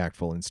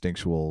impactful,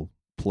 instinctual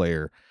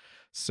player.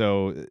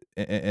 So,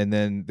 and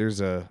then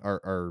there's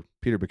our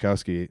Peter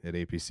Bukowski at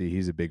APC.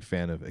 He's a big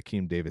fan of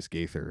Akeem Davis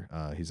Gaither.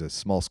 He's a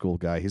small school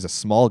guy. He's a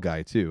small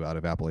guy too, out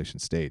of Appalachian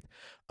State.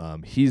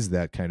 He's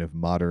that kind of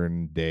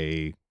modern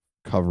day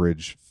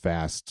coverage,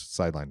 fast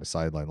sideline to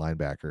sideline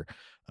linebacker.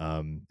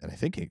 And I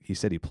think he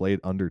said he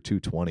played under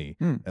 220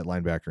 at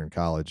linebacker in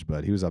college,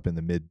 but he was up in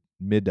the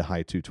mid to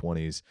high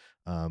 220s.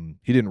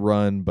 He didn't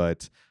run,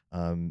 but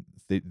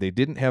they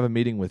didn't have a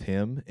meeting with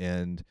him.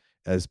 And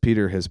as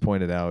Peter has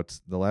pointed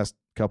out, the last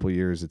couple of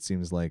years, it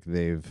seems like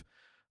they've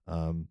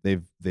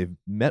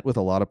met with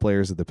a lot of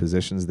players at the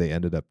positions they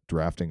ended up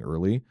drafting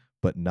early,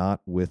 but not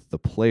with the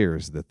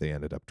players that they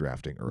ended up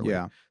drafting early.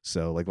 Yeah.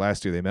 So like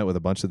last year, they met with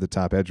a bunch of the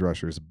top edge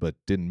rushers, but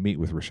didn't meet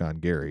with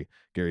Rashawn Gary.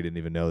 Gary didn't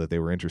even know that they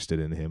were interested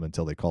in him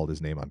until they called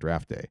his name on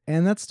draft day.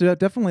 And that's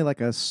definitely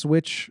like a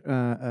switch,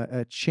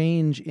 a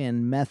change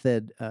in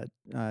method,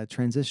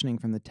 transitioning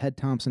from the Ted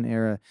Thompson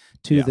era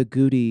to the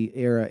Goody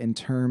era in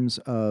terms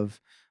of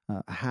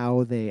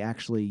how they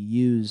actually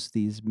use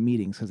these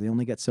meetings, because they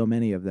only get so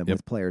many of them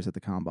with players at the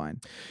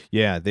combine.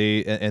 Yeah,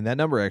 and that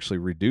number actually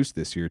reduced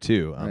this year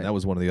too. That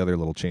was one of the other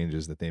little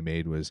changes that they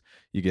made, was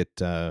you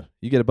get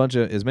a bunch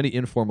of as many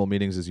informal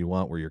meetings as you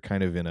want, where you're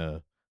kind of in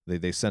a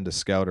they send a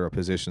scout or a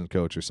position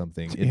coach or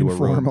something into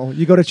informal. a room.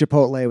 You go to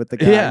Chipotle with the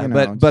guy. Yeah, you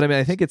know, but I mean,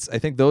 I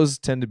think those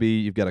tend to be,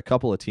 you've got a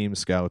couple of team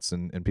scouts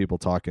and people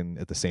talking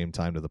at the same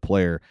time to the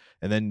player,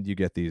 and then you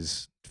get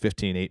these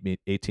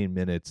 18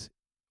 minutes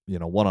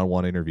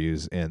one-on-one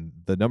interviews, and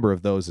the number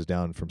of those is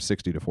down from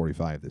 60 to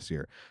 45 this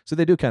year. So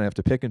they do kind of have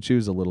to pick and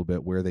choose a little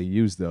bit where they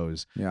use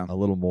those a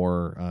little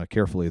more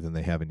carefully than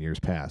they have in years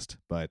past.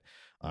 But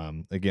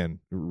again,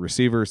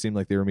 receiver seemed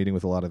like they were meeting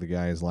with a lot of the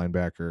guys,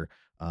 linebacker,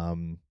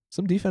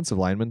 some defensive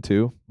linemen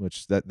too,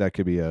 which that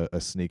could be a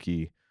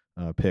sneaky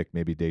pick,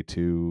 maybe day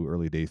 2,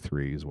 early day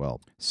 3 as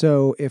well.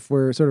 So if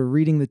we're sort of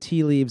reading the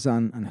tea leaves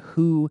on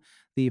who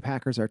the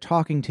Packers are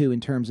talking to in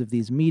terms of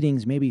these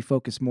meetings, maybe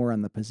focus more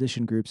on the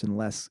position groups and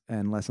less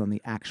on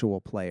the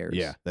actual players.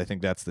 Yeah, I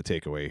think that's the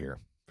takeaway here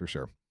for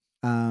sure.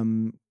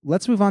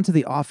 Let's move on to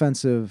the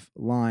offensive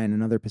line,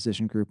 another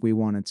position group we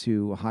wanted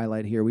to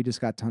highlight here. We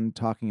just got done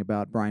talking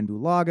about Brian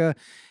Bulaga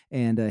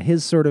and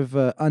his sort of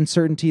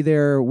uncertainty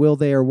there. Will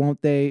they or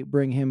won't they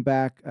bring him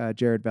back?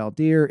 Jared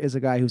Valdir is a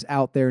guy who's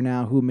out there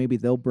now, who maybe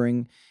they'll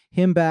bring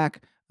him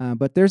back.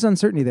 But there's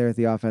uncertainty there at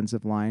the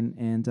offensive line,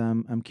 and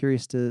I'm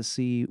curious to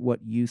see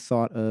what you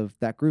thought of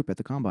that group at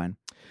the Combine.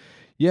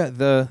 Yeah,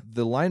 the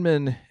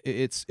linemen,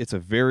 it's a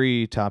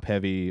very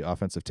top-heavy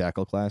offensive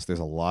tackle class. There's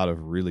a lot of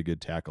really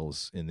good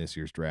tackles in this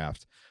year's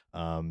draft,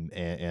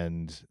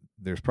 and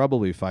there's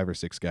probably 5 or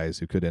 6 guys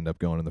who could end up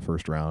going in the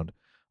first round,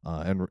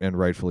 and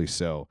rightfully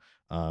so.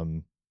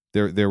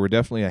 There were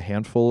definitely a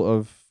handful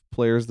of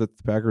players that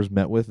the Packers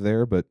met with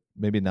there, but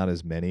maybe not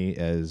as many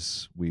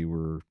as we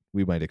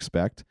might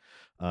expect.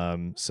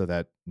 So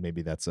that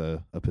maybe that's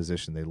a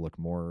position they look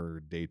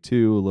more day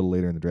 2, a little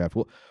later in the draft.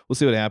 We'll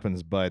see what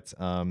happens, but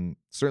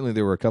certainly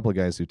there were a couple of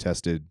guys who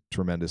tested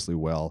tremendously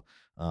well.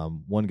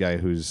 One guy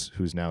who's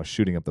now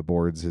shooting up the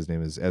boards, his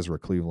name is Ezra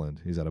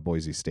Cleveland. He's out of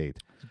Boise State.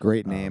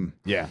 Great name.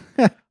 Yeah.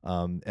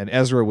 And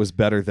Ezra was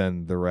better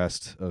than the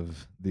rest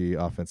of the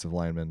offensive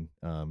linemen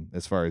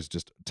as far as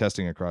just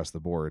testing across the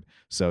board.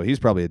 So he's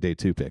probably a day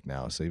 2 pick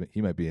now. So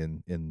he might be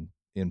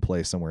in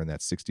play somewhere in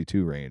that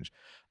 62 range.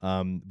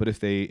 But if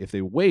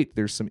they wait,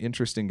 there's some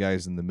interesting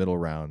guys in the middle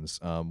rounds.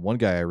 One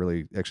guy I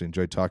really actually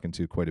enjoyed talking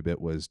to quite a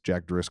bit was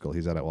Jack Driscoll.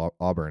 He's out of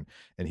Auburn,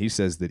 and he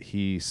says that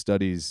he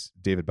studies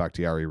David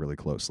Bakhtiari really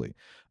closely.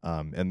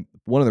 And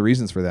one of the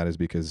reasons for that is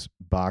because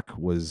Bach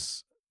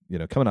was,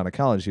 coming out of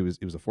college, he was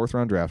a 4th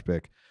round draft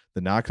pick.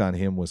 The knock on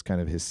him was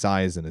kind of his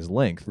size and his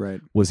length. Right.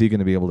 Was he going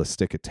to be able to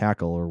stick at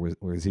tackle, or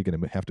was he going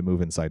to have to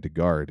move inside to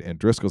guard? And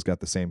Driscoll's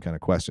got the same kind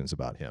of questions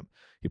about him.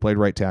 He played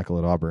right tackle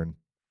at Auburn,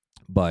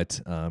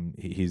 but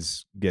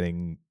he's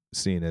getting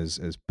seen as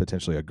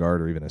potentially a guard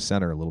or even a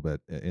center a little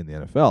bit in the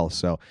NFL.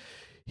 So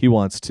he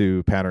wants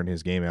to pattern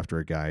his game after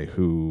a guy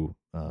who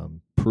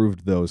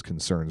proved those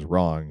concerns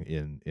wrong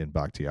in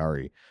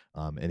Bakhtiari.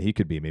 And he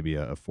could be maybe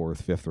a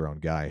 4th, 5th round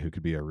guy who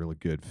could be a really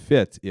good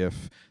fit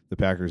if the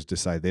Packers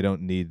decide they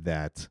don't need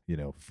that,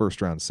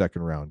 1st round,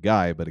 2nd round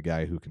guy, but a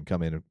guy who can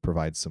come in and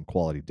provide some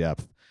quality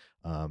depth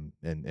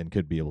and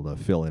could be able to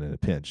fill in a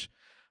pinch.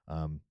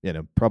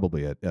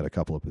 Probably at a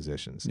couple of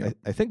positions. Yep.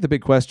 I think the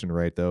big question,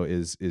 right, though,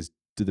 is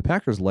do the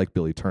Packers like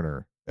Billy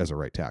Turner as a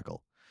right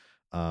tackle?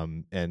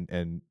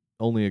 And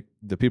only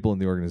the people in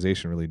the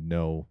organization really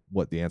know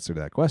what the answer to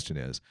that question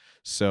is.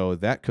 So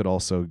that could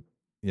also,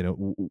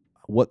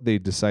 what they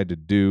decide to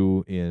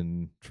do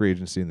in free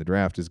agency in the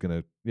draft is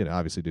going to,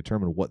 obviously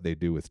determine what they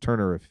do with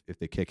Turner. If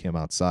they kick him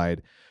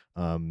outside,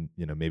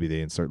 maybe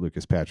they insert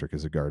Lucas Patrick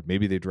as a guard.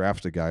 Maybe they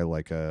draft a guy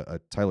like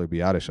a Tyler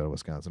Biadasz out of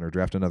Wisconsin, or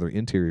draft another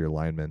interior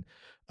lineman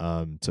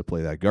to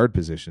play that guard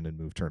position and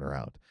move Turner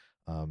out.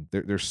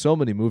 There's so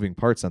many moving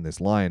parts on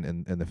this line,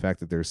 and the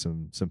fact that there's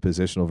some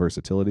positional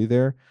versatility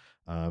there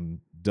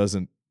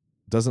doesn't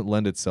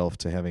lend itself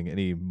to having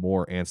any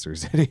more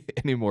answers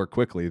any more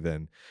quickly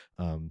than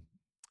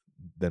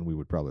we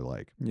would probably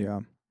like. Yeah.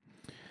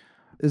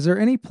 Is there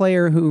any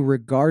player who,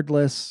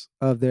 regardless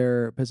of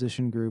their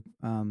position group,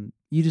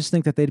 you just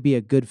think that they'd be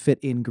a good fit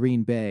in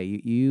Green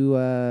Bay?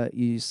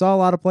 You saw a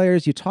lot of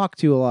players, you talked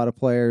to a lot of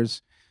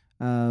players,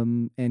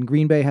 and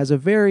Green Bay has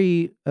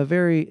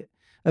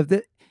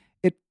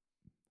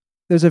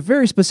there's a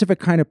very specific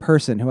kind of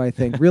person who I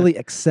think really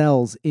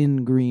excels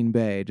in Green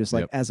Bay, just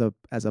like Yep.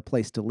 as a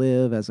place to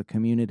live, as a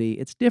community.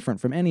 It's different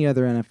from any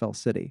other NFL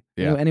city.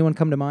 Yeah. Anyone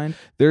come to mind?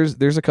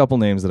 There's a couple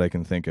names that I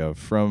can think of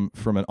from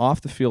an off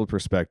the field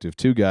perspective.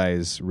 Two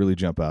guys really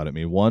jump out at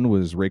me. One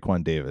was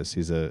Raekwon Davis.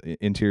 He's a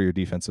interior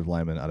defensive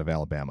lineman out of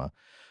Alabama.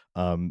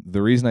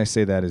 The reason I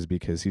say that is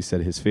because he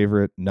said his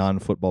favorite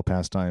non-football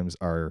pastimes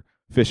are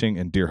fishing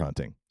and deer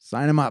hunting.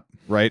 Sign him up.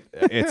 Right?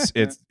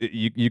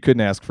 You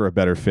couldn't ask for a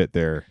better fit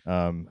there.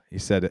 He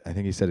said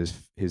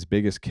his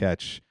biggest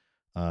catch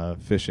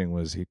fishing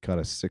was he caught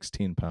a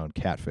 16-pound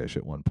catfish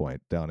at one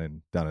point down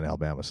in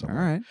Alabama somewhere.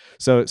 All right.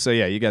 So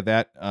yeah, you got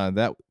that.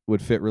 That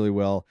would fit really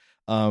well.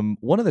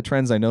 One of the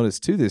trends I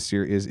noticed too this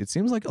year is it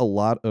seems like a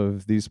lot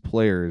of these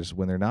players,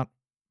 when they're not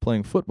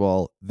playing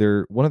football,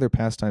 one of their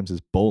pastimes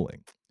is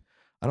bowling.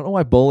 I don't know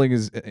why bowling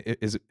is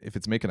if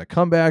it's making a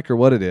comeback or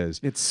what it is.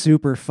 It's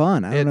super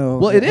fun. I don't know.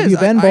 Well, it Have is. you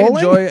been I bowling?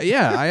 enjoy it.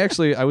 Yeah,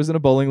 I was in a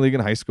bowling league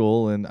in high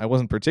school, and I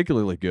wasn't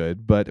particularly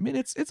good, but I mean,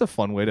 it's a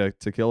fun way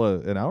to kill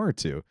an hour or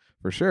two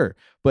for sure.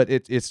 But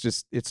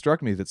it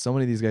struck me that so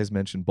many of these guys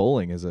mentioned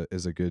bowling as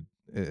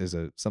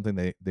something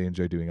they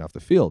enjoy doing off the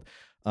field.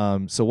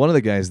 So one of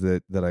the guys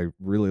that I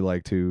really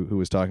liked who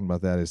was talking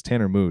about that is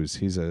Tanner Moose.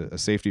 He's a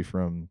safety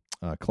from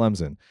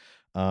Clemson.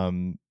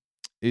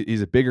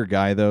 He's a bigger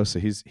guy though, so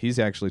he's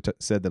actually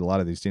said that a lot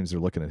of these teams are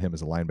looking at him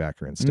as a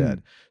linebacker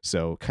instead.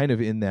 So kind of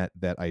in that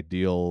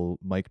ideal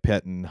Mike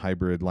Pettin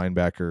hybrid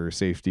linebacker,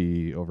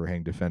 safety,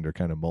 overhang defender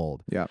kind of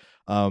mold. Yeah.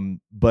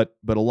 But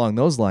along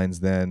those lines,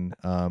 then,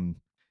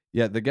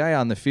 the guy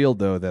on the field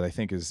though that I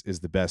think is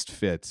the best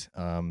fit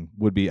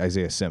would be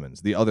Isaiah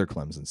Simmons, the other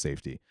Clemson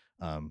safety.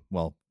 I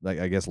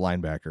guess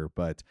linebacker,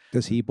 but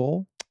does he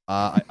bowl?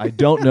 I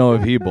don't know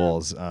if he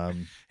bowls.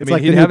 It's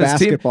like he'd have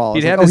basketball.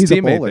 He'd Like, have his he's a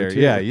teammate bowler, there. too.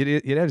 Yeah,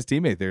 he'd have his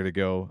teammate there to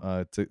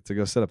go to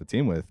go set up a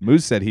team with.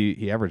 Moose said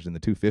he averaged in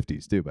the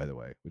 250s too, by the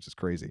way, which is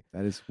crazy.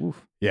 That is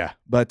woof. Yeah,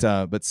 but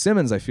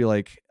Simmons, I feel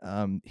like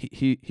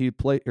he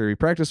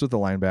practiced with the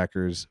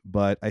linebackers,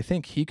 but I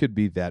think he could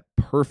be that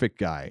perfect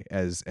guy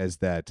as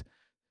that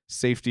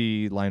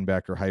safety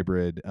linebacker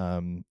hybrid.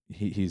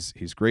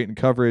 He's great in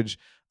coverage.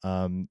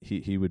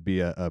 He would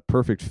be a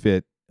perfect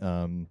fit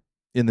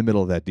in the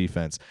middle of that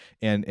defense,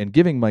 and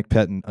giving Mike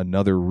Pettin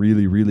another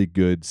really, really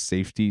good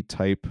safety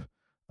type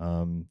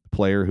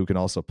player who can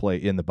also play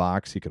in the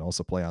box. He can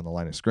also play on the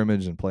line of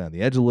scrimmage and play on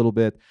the edge a little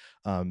bit.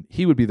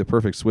 He would be the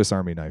perfect Swiss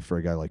Army knife for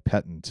a guy like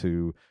Pettin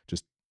to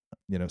just,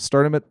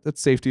 start him at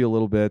safety a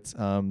little bit.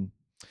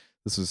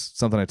 This is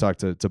something I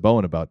talked to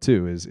Bowen about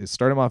too, is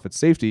start him off at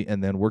safety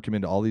and then work him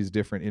into all these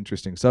different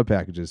interesting sub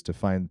packages to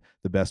find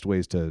the best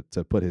ways to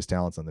put his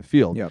talents on the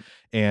field. Yep.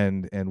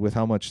 And with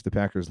how much the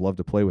Packers love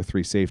to play with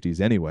three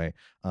safeties anyway,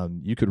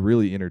 you could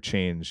really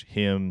interchange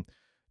him,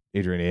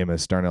 Adrian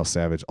Amos, Darnell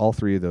Savage. All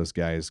three of those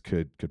guys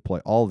could play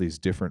all these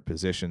different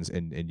positions,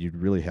 and you'd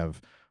really have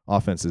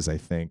offenses, I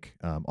think,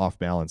 off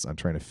balance on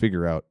trying to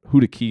figure out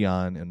who to key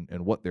on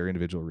and what their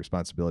individual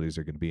responsibilities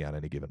are going to be on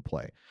any given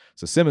play.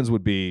 So Simmons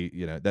would be,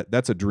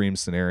 that's a dream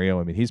scenario.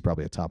 I mean, he's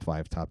probably a top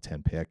 5, top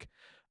 10 pick.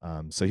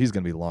 So he's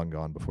going to be long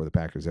gone before the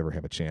Packers ever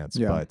have a chance.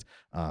 Yeah.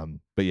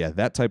 But yeah,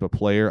 that type of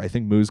player, I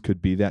think Moose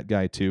could be that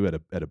guy too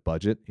at a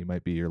budget. He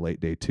might be your late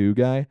day 2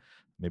 guy,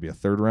 maybe a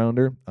third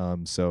rounder.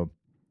 So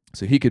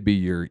he could be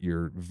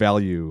your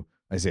value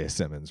Isaiah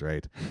Simmons,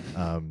 right?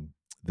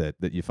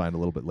 That you find a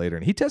little bit later,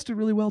 and he tested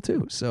really well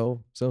too.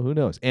 So who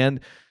knows? And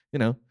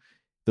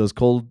those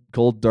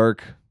cold,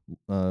 dark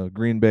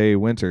Green Bay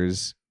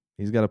winters,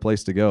 he's got a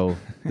place to go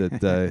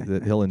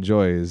that he'll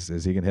enjoy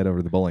as he can head over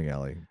to the bowling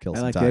alley, and kill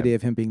some like time. the idea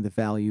of him being the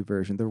value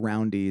version, the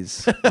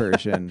Roundies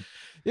version.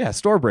 Yeah,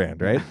 store brand,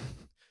 right?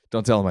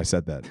 Don't tell him I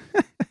said that.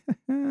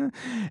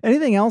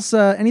 Anything else,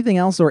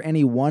 or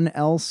anyone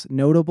else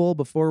notable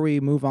before we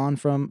move on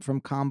from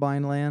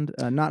Combine Land?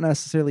 Not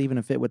necessarily even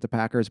a fit with the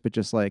Packers, but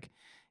just like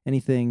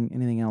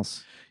anything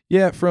else?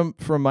 Yeah, from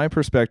my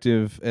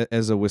perspective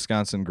as a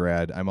Wisconsin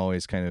grad, I'm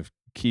always kind of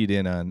keyed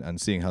in on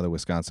seeing how the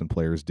Wisconsin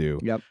players do.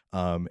 Yep.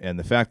 And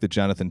the fact that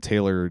Jonathan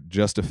Taylor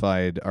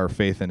justified our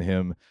faith in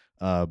him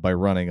by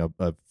running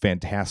a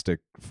fantastic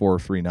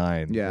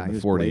 4.39 in the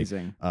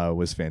 40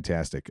 was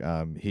fantastic.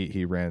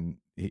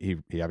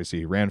 He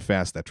obviously ran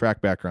fast. That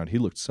track background, he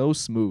looked so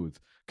smooth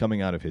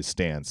coming out of his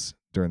stance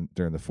during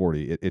the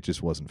 40. It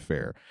just wasn't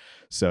fair.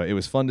 So it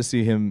was fun to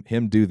see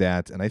him do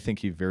that, and I think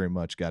he very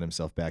much got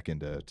himself back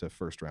into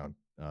first round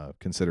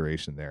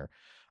consideration there.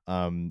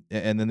 And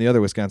then the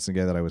other Wisconsin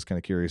guy that I was kind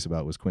of curious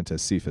about was Quintez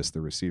Cephas,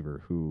 the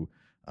receiver, who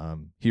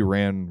he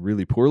ran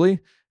really poorly,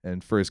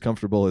 and for as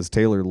comfortable as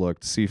Taylor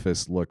looked,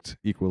 Cephas looked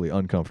equally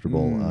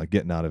uncomfortable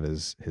getting out of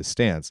his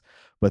stance.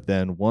 But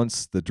then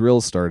once the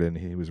drills started and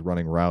he was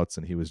running routes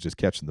and he was just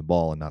catching the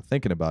ball and not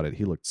thinking about it,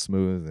 he looked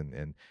smooth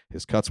and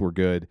his cuts were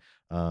good.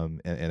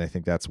 And I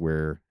think that's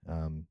where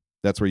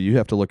you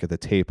have to look at the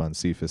tape on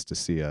Cephas to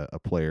see a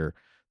player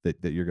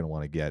that you're going to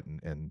want to get,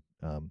 and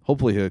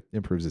hopefully he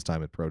improves his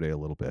time at Pro Day a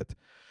little bit.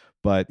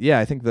 But yeah,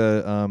 I think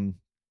the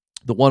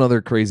The one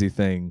other crazy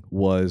thing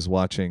was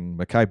watching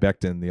Mekhi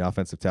Becton, the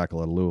offensive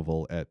tackle at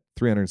Louisville, at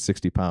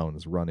 360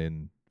 pounds, run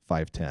in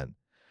 5:10,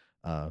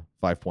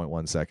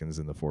 5.1 seconds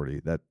in the 40.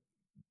 That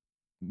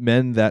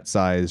men that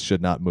size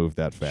should not move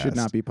that fast. Should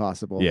not be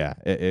possible. Yeah,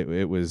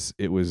 it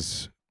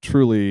was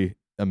truly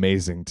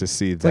amazing to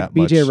see It's that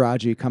like BJ much.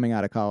 Raji coming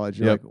out of college.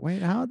 You're Yep. like,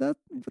 wait, how that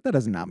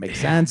does not make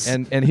sense.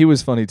 And he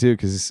was funny too,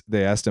 because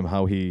they asked him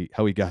how he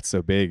got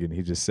so big, and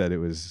he just said it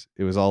was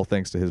all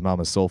thanks to his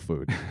mama's soul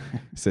food.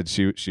 He said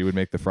she would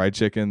make the fried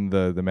chicken,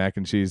 the mac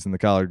and cheese, and the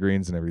collard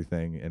greens and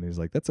everything. And he's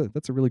like, that's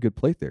a really good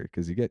plate there,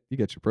 because you get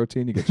your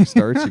protein, you get your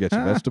starch, you get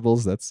your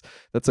vegetables. That's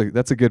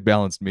a good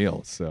balanced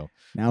meal. So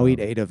now eat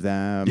 8 of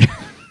them.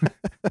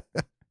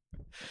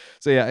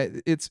 So yeah,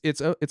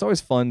 it's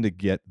always fun to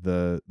get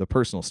the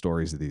personal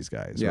stories of these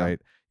guys, Yeah.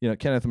 right? You know,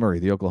 Kenneth Murray,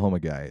 the Oklahoma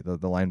guy, the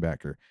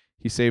linebacker,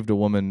 he saved a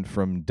woman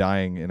from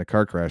dying in a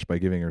car crash by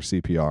giving her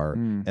CPR,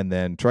 and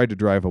then tried to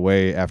drive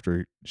away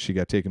after she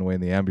got taken away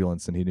in the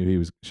ambulance, and he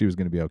knew she was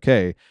going to be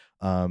okay.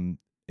 And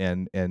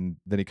then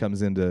he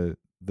comes into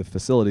the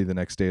facility the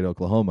next day at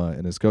Oklahoma,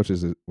 and his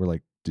coaches were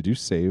like, "Did you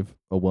save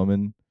a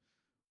woman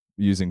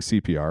using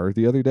CPR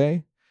the other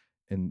day?"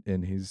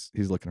 And he's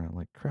looking around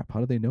like, crap,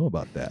 how do they know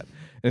about that?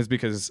 And it's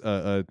because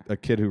a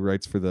kid who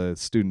writes for the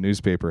student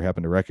newspaper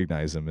happened to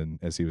recognize him and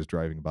as he was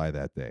driving by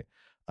that day.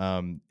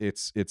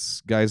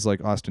 It's guys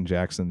like Austin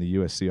Jackson, the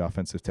USC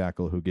offensive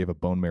tackle, who gave a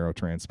bone marrow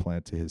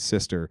transplant to his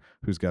sister,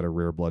 who's got a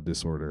rare blood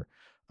disorder.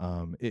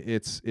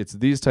 It's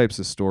these types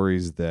of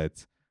stories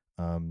that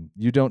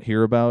you don't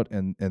hear about,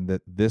 and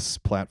that this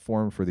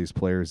platform for these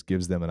players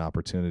gives them an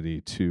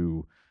opportunity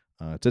to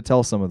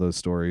tell some of those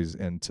stories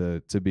and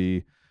to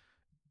be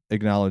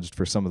acknowledged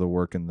for some of the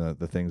work and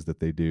the things that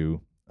they do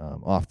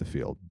off the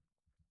field.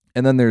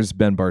 And then there's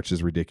Ben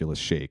Barch's ridiculous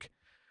shake,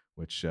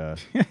 which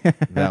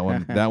that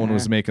one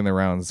was making the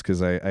rounds,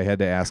 because I had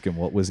to ask him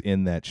what was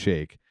in that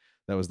shake.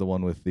 That was the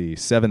one with the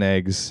 7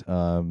 eggs,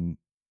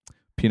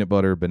 peanut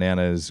butter,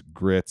 bananas,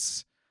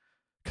 grits,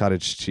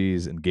 cottage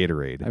cheese, and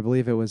Gatorade. I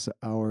believe it was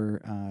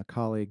our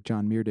colleague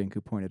John Meerdink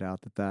who pointed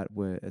out that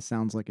it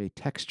sounds like a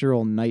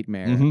textural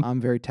nightmare. Mhm. I'm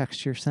very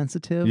texture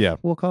sensitive, Yeah.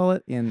 we'll call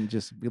it, and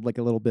just like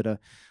a little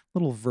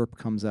verp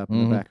comes up in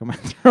Mhm. the back of my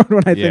throat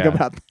when I think Yeah.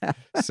 about that.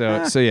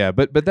 so yeah,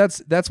 but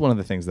that's one of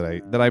the things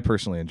that I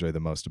personally enjoy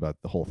the most about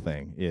the whole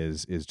thing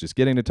is just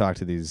getting to talk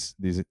to these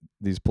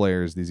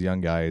players, these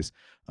young guys,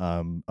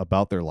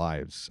 about their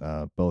lives,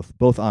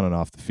 both on and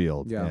off the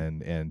field. Yeah.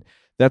 And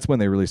that's when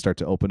they really start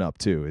to open up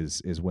too,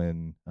 is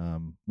when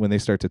they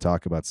start to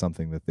talk about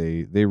something that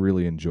they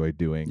really enjoy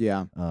doing,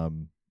 Yeah.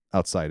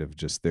 outside of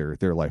just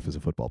their life as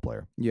a football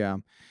player. Yeah.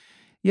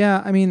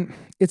 Yeah. I mean,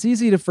 it's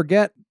easy to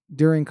forget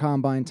during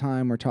combine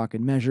time. We're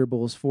talking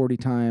measurables, 40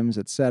 times,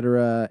 et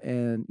cetera.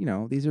 And,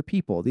 these are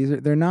people.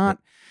 They're not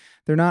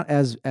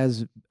as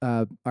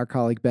our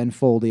colleague Ben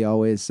Foldy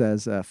always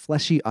says,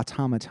 fleshy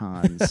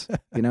automatons.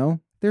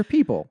 They're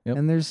people. Yep.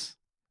 And there's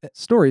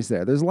stories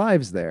there. There's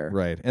lives there.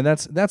 Right. And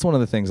that's one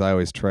of the things I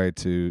always try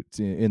to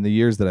in the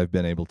years that I've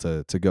been able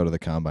to go to the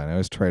combine, I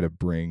always try to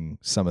bring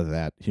some of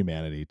that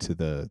humanity to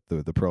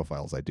the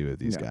profiles I do of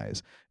these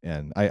guys.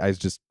 And I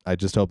just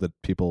hope that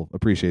people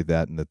appreciate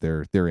that and that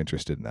they're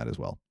interested in that as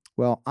well.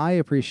 Well, I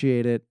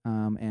appreciate it.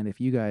 And if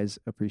you guys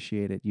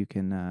appreciate it, you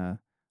can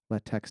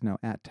let Tex know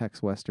at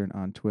Tex Western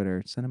on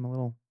Twitter. Send him a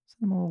little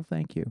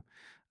thank you.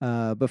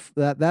 But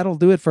that'll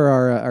do it for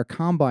our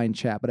combine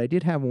chat. But I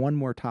did have one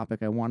more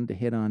topic I wanted to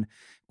hit on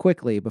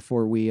quickly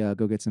before we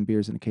go get some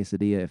beers and a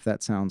quesadilla, if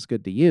that sounds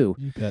good to you.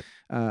 You bet.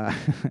 I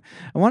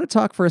want to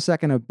talk for a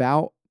second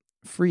about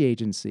free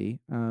agency.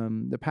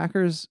 The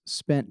Packers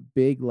spent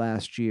big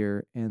last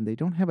year, and they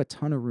don't have a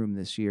ton of room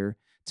this year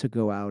to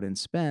go out and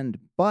spend.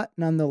 But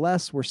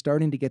nonetheless, we're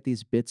starting to get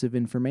these bits of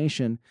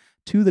information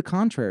to the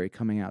contrary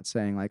coming out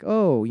saying like,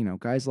 oh,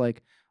 guys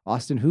like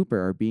Austin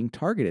Hooper are being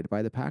targeted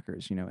by the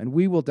Packers, and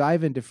we will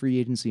dive into free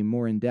agency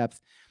more in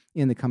depth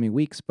in the coming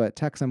weeks. But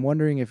Tex, I'm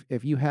wondering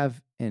if you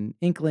have an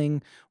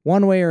inkling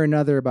one way or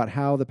another about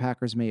how the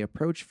Packers may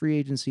approach free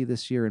agency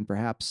this year, and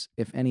perhaps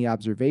if any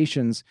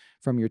observations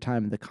from your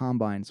time in the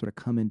combine sort of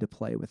come into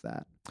play with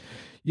that.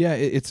 Yeah,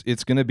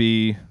 it's going to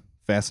be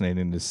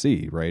fascinating to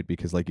see, right?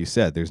 Because like you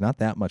said, there's not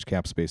that much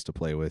cap space to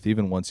play with,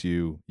 even once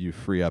you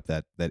free up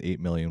that $8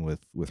 million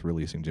with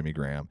releasing Jimmy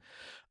Graham.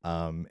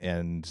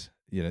 And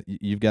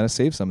you've got to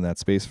save some of that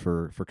space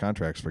for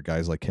contracts for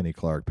guys like Kenny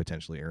Clark,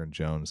 potentially Aaron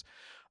Jones.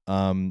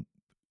 And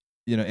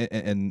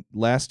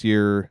last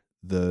year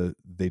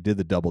they did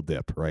the double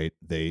dip, right?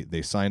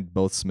 They signed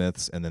both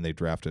Smiths, and then they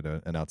drafted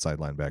an outside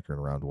linebacker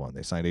in round 1.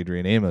 They signed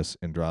Adrian Amos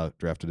and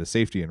drafted a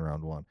safety in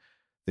round 1.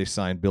 They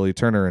signed Billy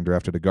Turner and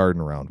drafted a guard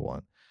in round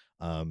 1.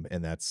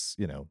 And that's,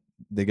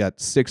 they got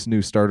 6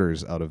 new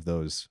starters out of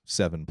those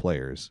 7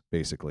 players,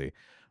 basically.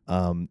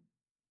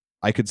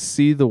 I could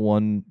see the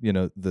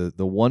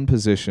one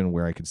position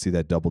where I could see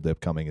that double dip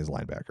coming is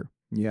linebacker.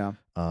 Yeah.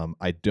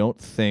 I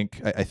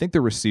think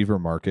the receiver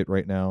market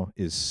right now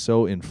is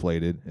so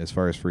inflated as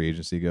far as free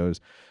agency goes.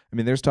 I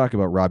mean, there's talk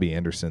about Robbie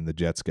Anderson, the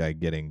Jets guy,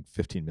 getting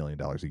 $15 million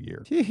a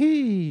year,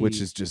 which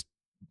is just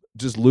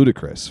just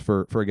ludicrous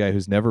for a guy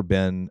who's never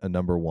been a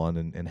number one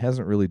and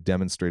hasn't really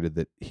demonstrated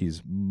that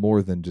he's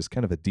more than just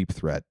kind of a deep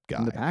threat guy.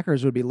 And the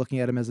Packers would be looking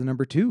at him as a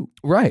number 2.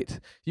 Right.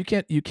 You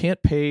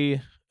can't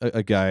pay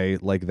a guy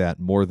like that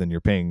more than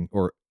you're paying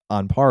or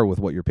on par with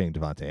what you're paying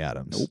Devontae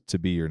Adams to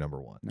be your number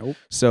 1. Nope.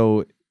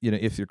 So,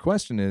 if your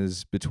question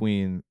is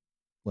between,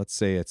 let's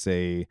say it's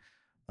a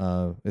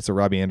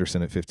Robbie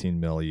Anderson at 15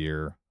 mil a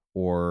year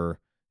or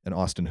an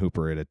Austin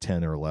Hooper at a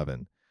 10 or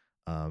 11,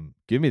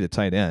 give me the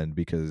tight end,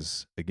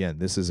 because again,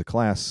 this is a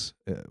class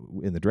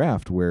in the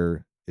draft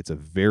where it's a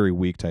very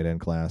weak tight end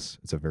class.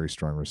 It's a very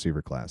strong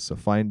receiver class. So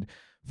find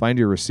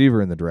your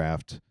receiver in the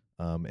draft.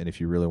 And if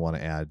you really want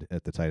to add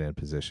at the tight end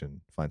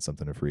position, find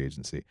something in free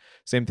agency.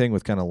 Same thing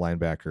with kind of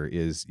linebacker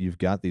is you've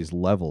got these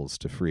levels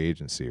to free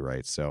agency,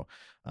 right? So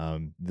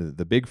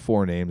the big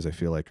 4 names I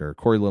feel like are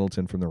Corey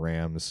Littleton from the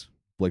Rams,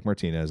 Blake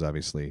Martinez,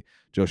 obviously,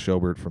 Joe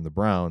Schobert from the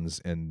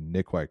Browns, and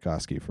Nick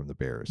Kwiatkowski from the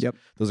Bears. Yep.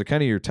 Those are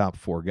kind of your top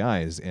 4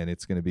 guys, and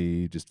it's going to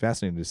be just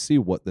fascinating to see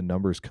what the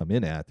numbers come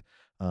in at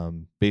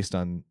based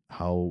on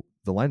how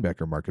the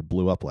linebacker market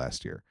blew up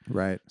last year.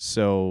 Right.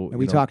 So and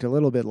we talked a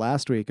little bit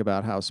last week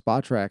about how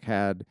Spotrac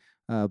had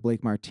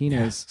Blake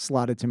Martinez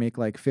slotted to make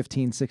like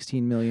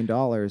 $15-16 million.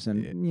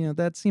 And,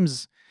 that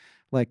seems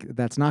like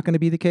that's not going to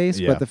be the case.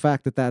 Yeah. But the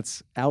fact that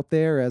that's out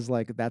there as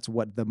like that's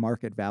what the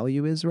market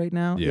value is right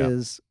now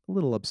is a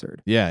little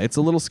absurd. Yeah, it's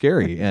a little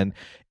scary.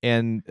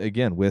 and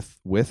again,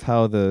 with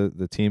how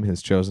the team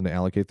has chosen to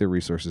allocate their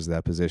resources to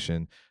that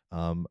position,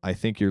 I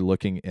think you're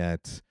looking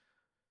at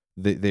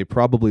they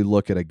probably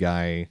look at a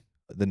guy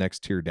the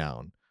next tier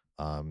down.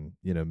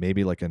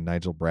 Maybe like a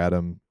Nigel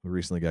Bradham who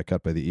recently got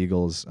cut by the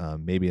Eagles,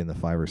 maybe in the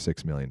 $5 or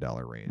 $6 million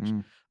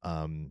range.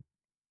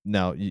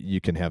 Now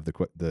you can have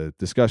the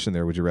discussion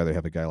there. Would you rather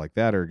have a guy like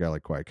that or a guy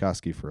like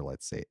Kwiatkowski for,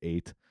 let's say,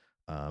 8?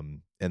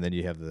 And then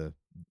you have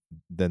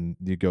then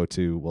you go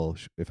to, well,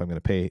 if I'm going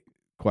to pay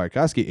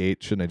Kwiatkowski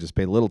 8, shouldn't I just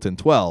pay Littleton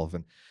 12?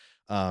 And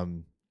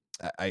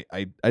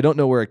I don't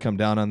know where I come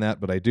down on that,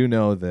 but I do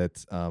know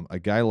that a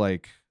guy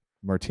like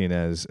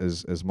Martinez,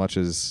 as much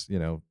as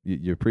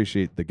you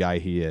appreciate the guy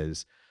he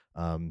is,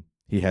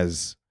 he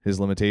has his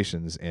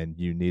limitations, and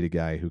you need a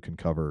guy who can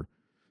cover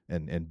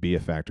and be a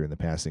factor in the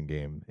passing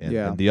game.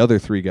 And the other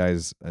 3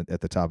 guys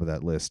at the top of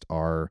that list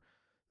are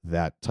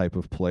that type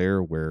of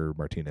player where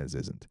Martinez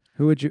isn't.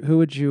 Who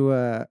would you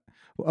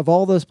of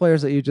all those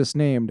players that you just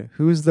named,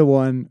 who's the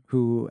one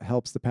who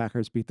helps the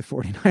Packers beat the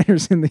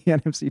 49ers in the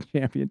NFC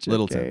Championship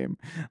game?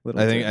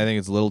 Littleton. I think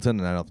it's Littleton,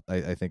 and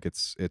I think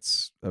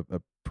it's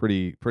a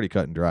pretty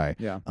cut and dry.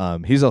 Yeah.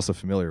 He's also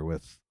familiar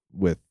with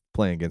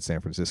playing against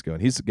San Francisco,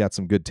 and he's got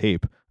some good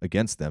tape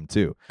against them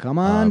too. Come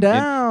on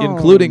down,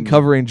 including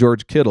covering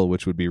George Kittle,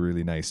 which would be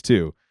really nice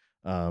too.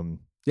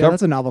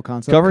 That's a novel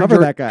concept.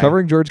 That guy.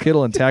 Covering George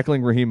Kittle and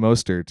tackling Raheem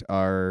Mostert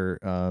are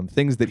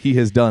things that he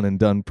has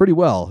done pretty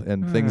well,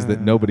 and things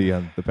that nobody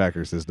on the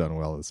Packers has done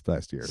well this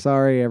past year.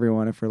 Sorry,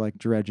 everyone, if we're like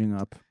dredging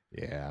up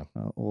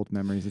old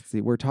memories.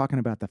 We're talking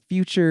about the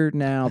future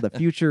now. The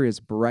future is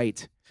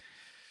bright.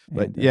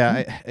 But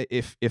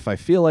if I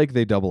feel like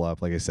they double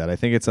up, like I said, I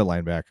think it's a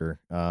linebacker.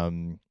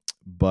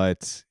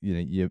 But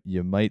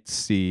you might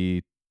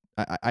see.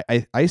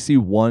 I see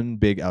one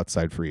big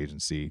outside free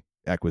agency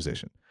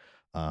acquisition.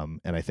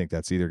 And I think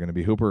that's either going to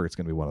be Hooper or it's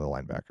going to be one of the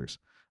linebackers.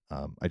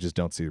 I just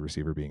don't see the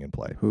receiver being in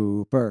play.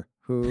 Hooper.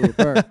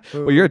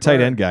 Well, you're a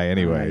tight end guy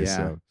anyway.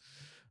 Yeah.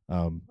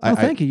 So,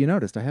 thank you. You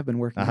noticed I have been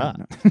working.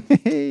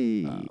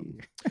 Hey.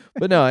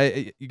 But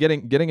no,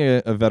 getting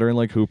a veteran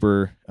like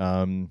Hooper,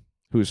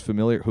 who's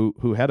familiar,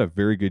 who had a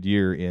very good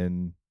year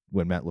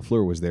when Matt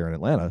LaFleur was there in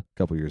Atlanta a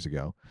couple years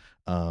ago.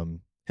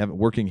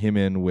 Working him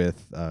in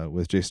with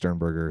Jay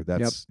Sternberger,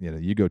 that's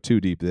you go too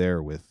deep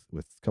there with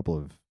a couple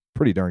of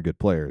pretty darn good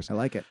players. I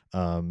like it.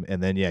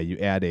 And then you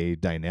add a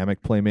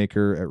dynamic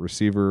playmaker at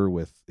receiver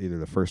with either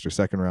the 1st or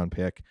 2nd round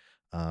pick.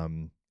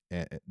 And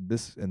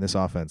this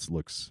offense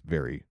looks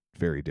very,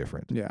 very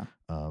different. Yeah.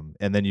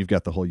 And then you've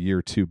got the whole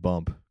year 2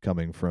 bump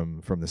coming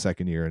from the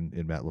second year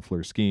in Matt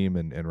LaFleur's scheme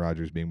and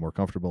Rodgers being more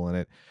comfortable in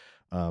it.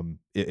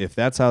 If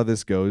that's how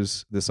this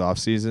goes this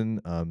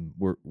offseason,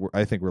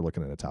 I think we're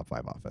looking at a top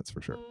 5 offense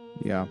for sure.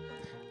 Yeah.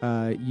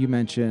 You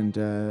mentioned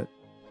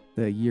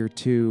the year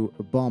 2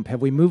 bump.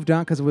 Have we moved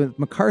on? Because with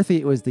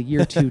McCarthy, it was the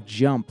year 2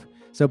 jump.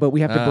 So, but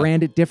we have to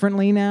brand it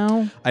differently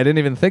now. I didn't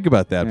even think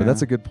about that, but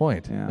that's a good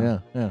point. Yeah.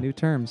 New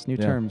terms.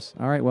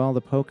 All right. Well,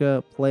 the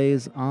polka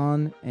plays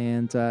on,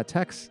 and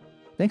Tex,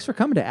 thanks for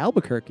coming to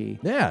Albuquerque.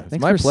 Yeah, it's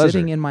thanks my for pleasure.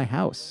 Sitting in my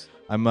house.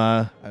 I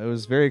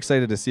was very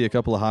excited to see a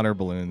couple of hot air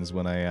balloons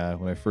when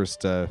I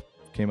first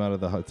came out of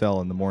the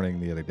hotel in the morning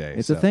the other day.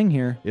 It's a thing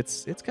here.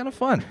 It's kind of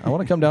fun. I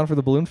want to come down for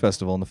the balloon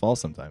festival in the fall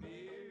sometime.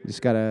 You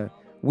just gotta.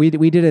 We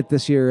did it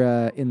this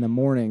year in the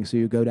morning, so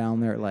you go down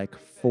there at like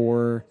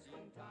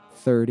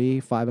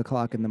 4:30, 5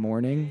 o'clock in the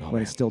morning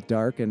when it's still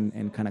dark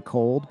and kind of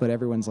cold, but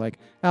everyone's like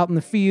out in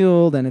the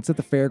field, and it's at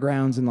the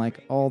fairgrounds, and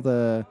like all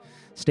the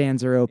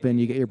stands are open.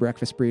 You get your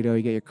breakfast burrito,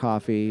 you get your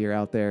coffee. You're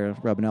out there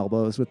rubbing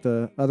elbows with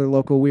the other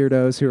local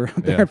weirdos who are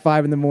out there at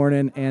 5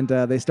 a.m, and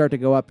they start to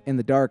go up in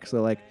the dark.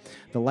 So like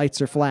the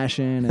lights are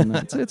flashing, and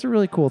it's a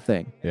really cool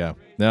thing. Yeah,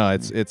 no,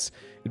 it'd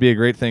be a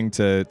great thing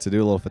to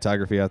do a little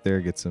photography out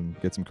there, get some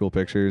cool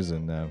pictures,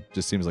 and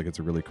just seems like it's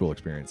a really cool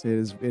experience. It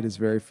is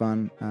very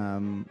fun.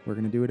 We're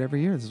gonna do it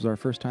every year. This is our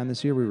first time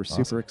this year. We were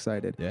super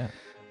excited. Yeah.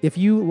 If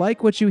you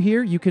like what you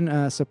hear, you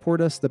can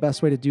support us. The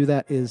best way to do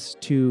that is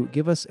to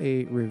give us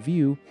a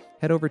review.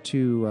 Head over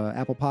to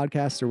Apple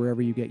Podcasts or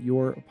wherever you get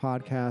your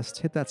podcasts.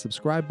 Hit that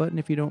subscribe button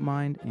if you don't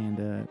mind,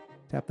 and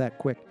tap that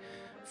quick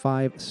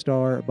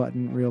 5-star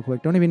button real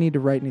quick. Don't even need to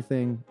write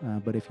anything,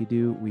 but if you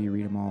do, we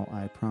read them all,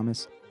 I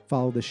promise.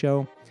 Follow the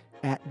show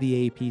at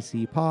the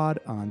APC Pod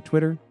on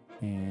Twitter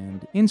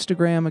and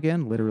Instagram.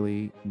 Again,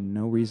 literally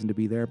no reason to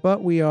be there,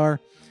 but we are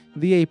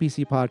the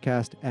APC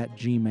Podcast at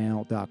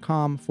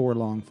gmail.com for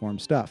long form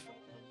stuff.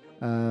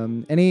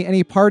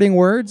 Any parting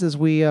words as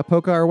we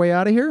poke our way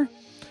out of here?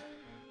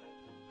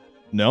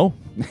 No.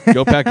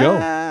 Go Pack Go.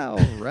 All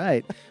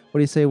right. What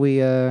do you say we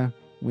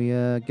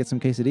get some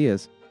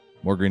quesadillas?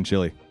 More green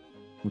chili.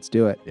 Let's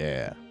do it.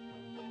 Yeah.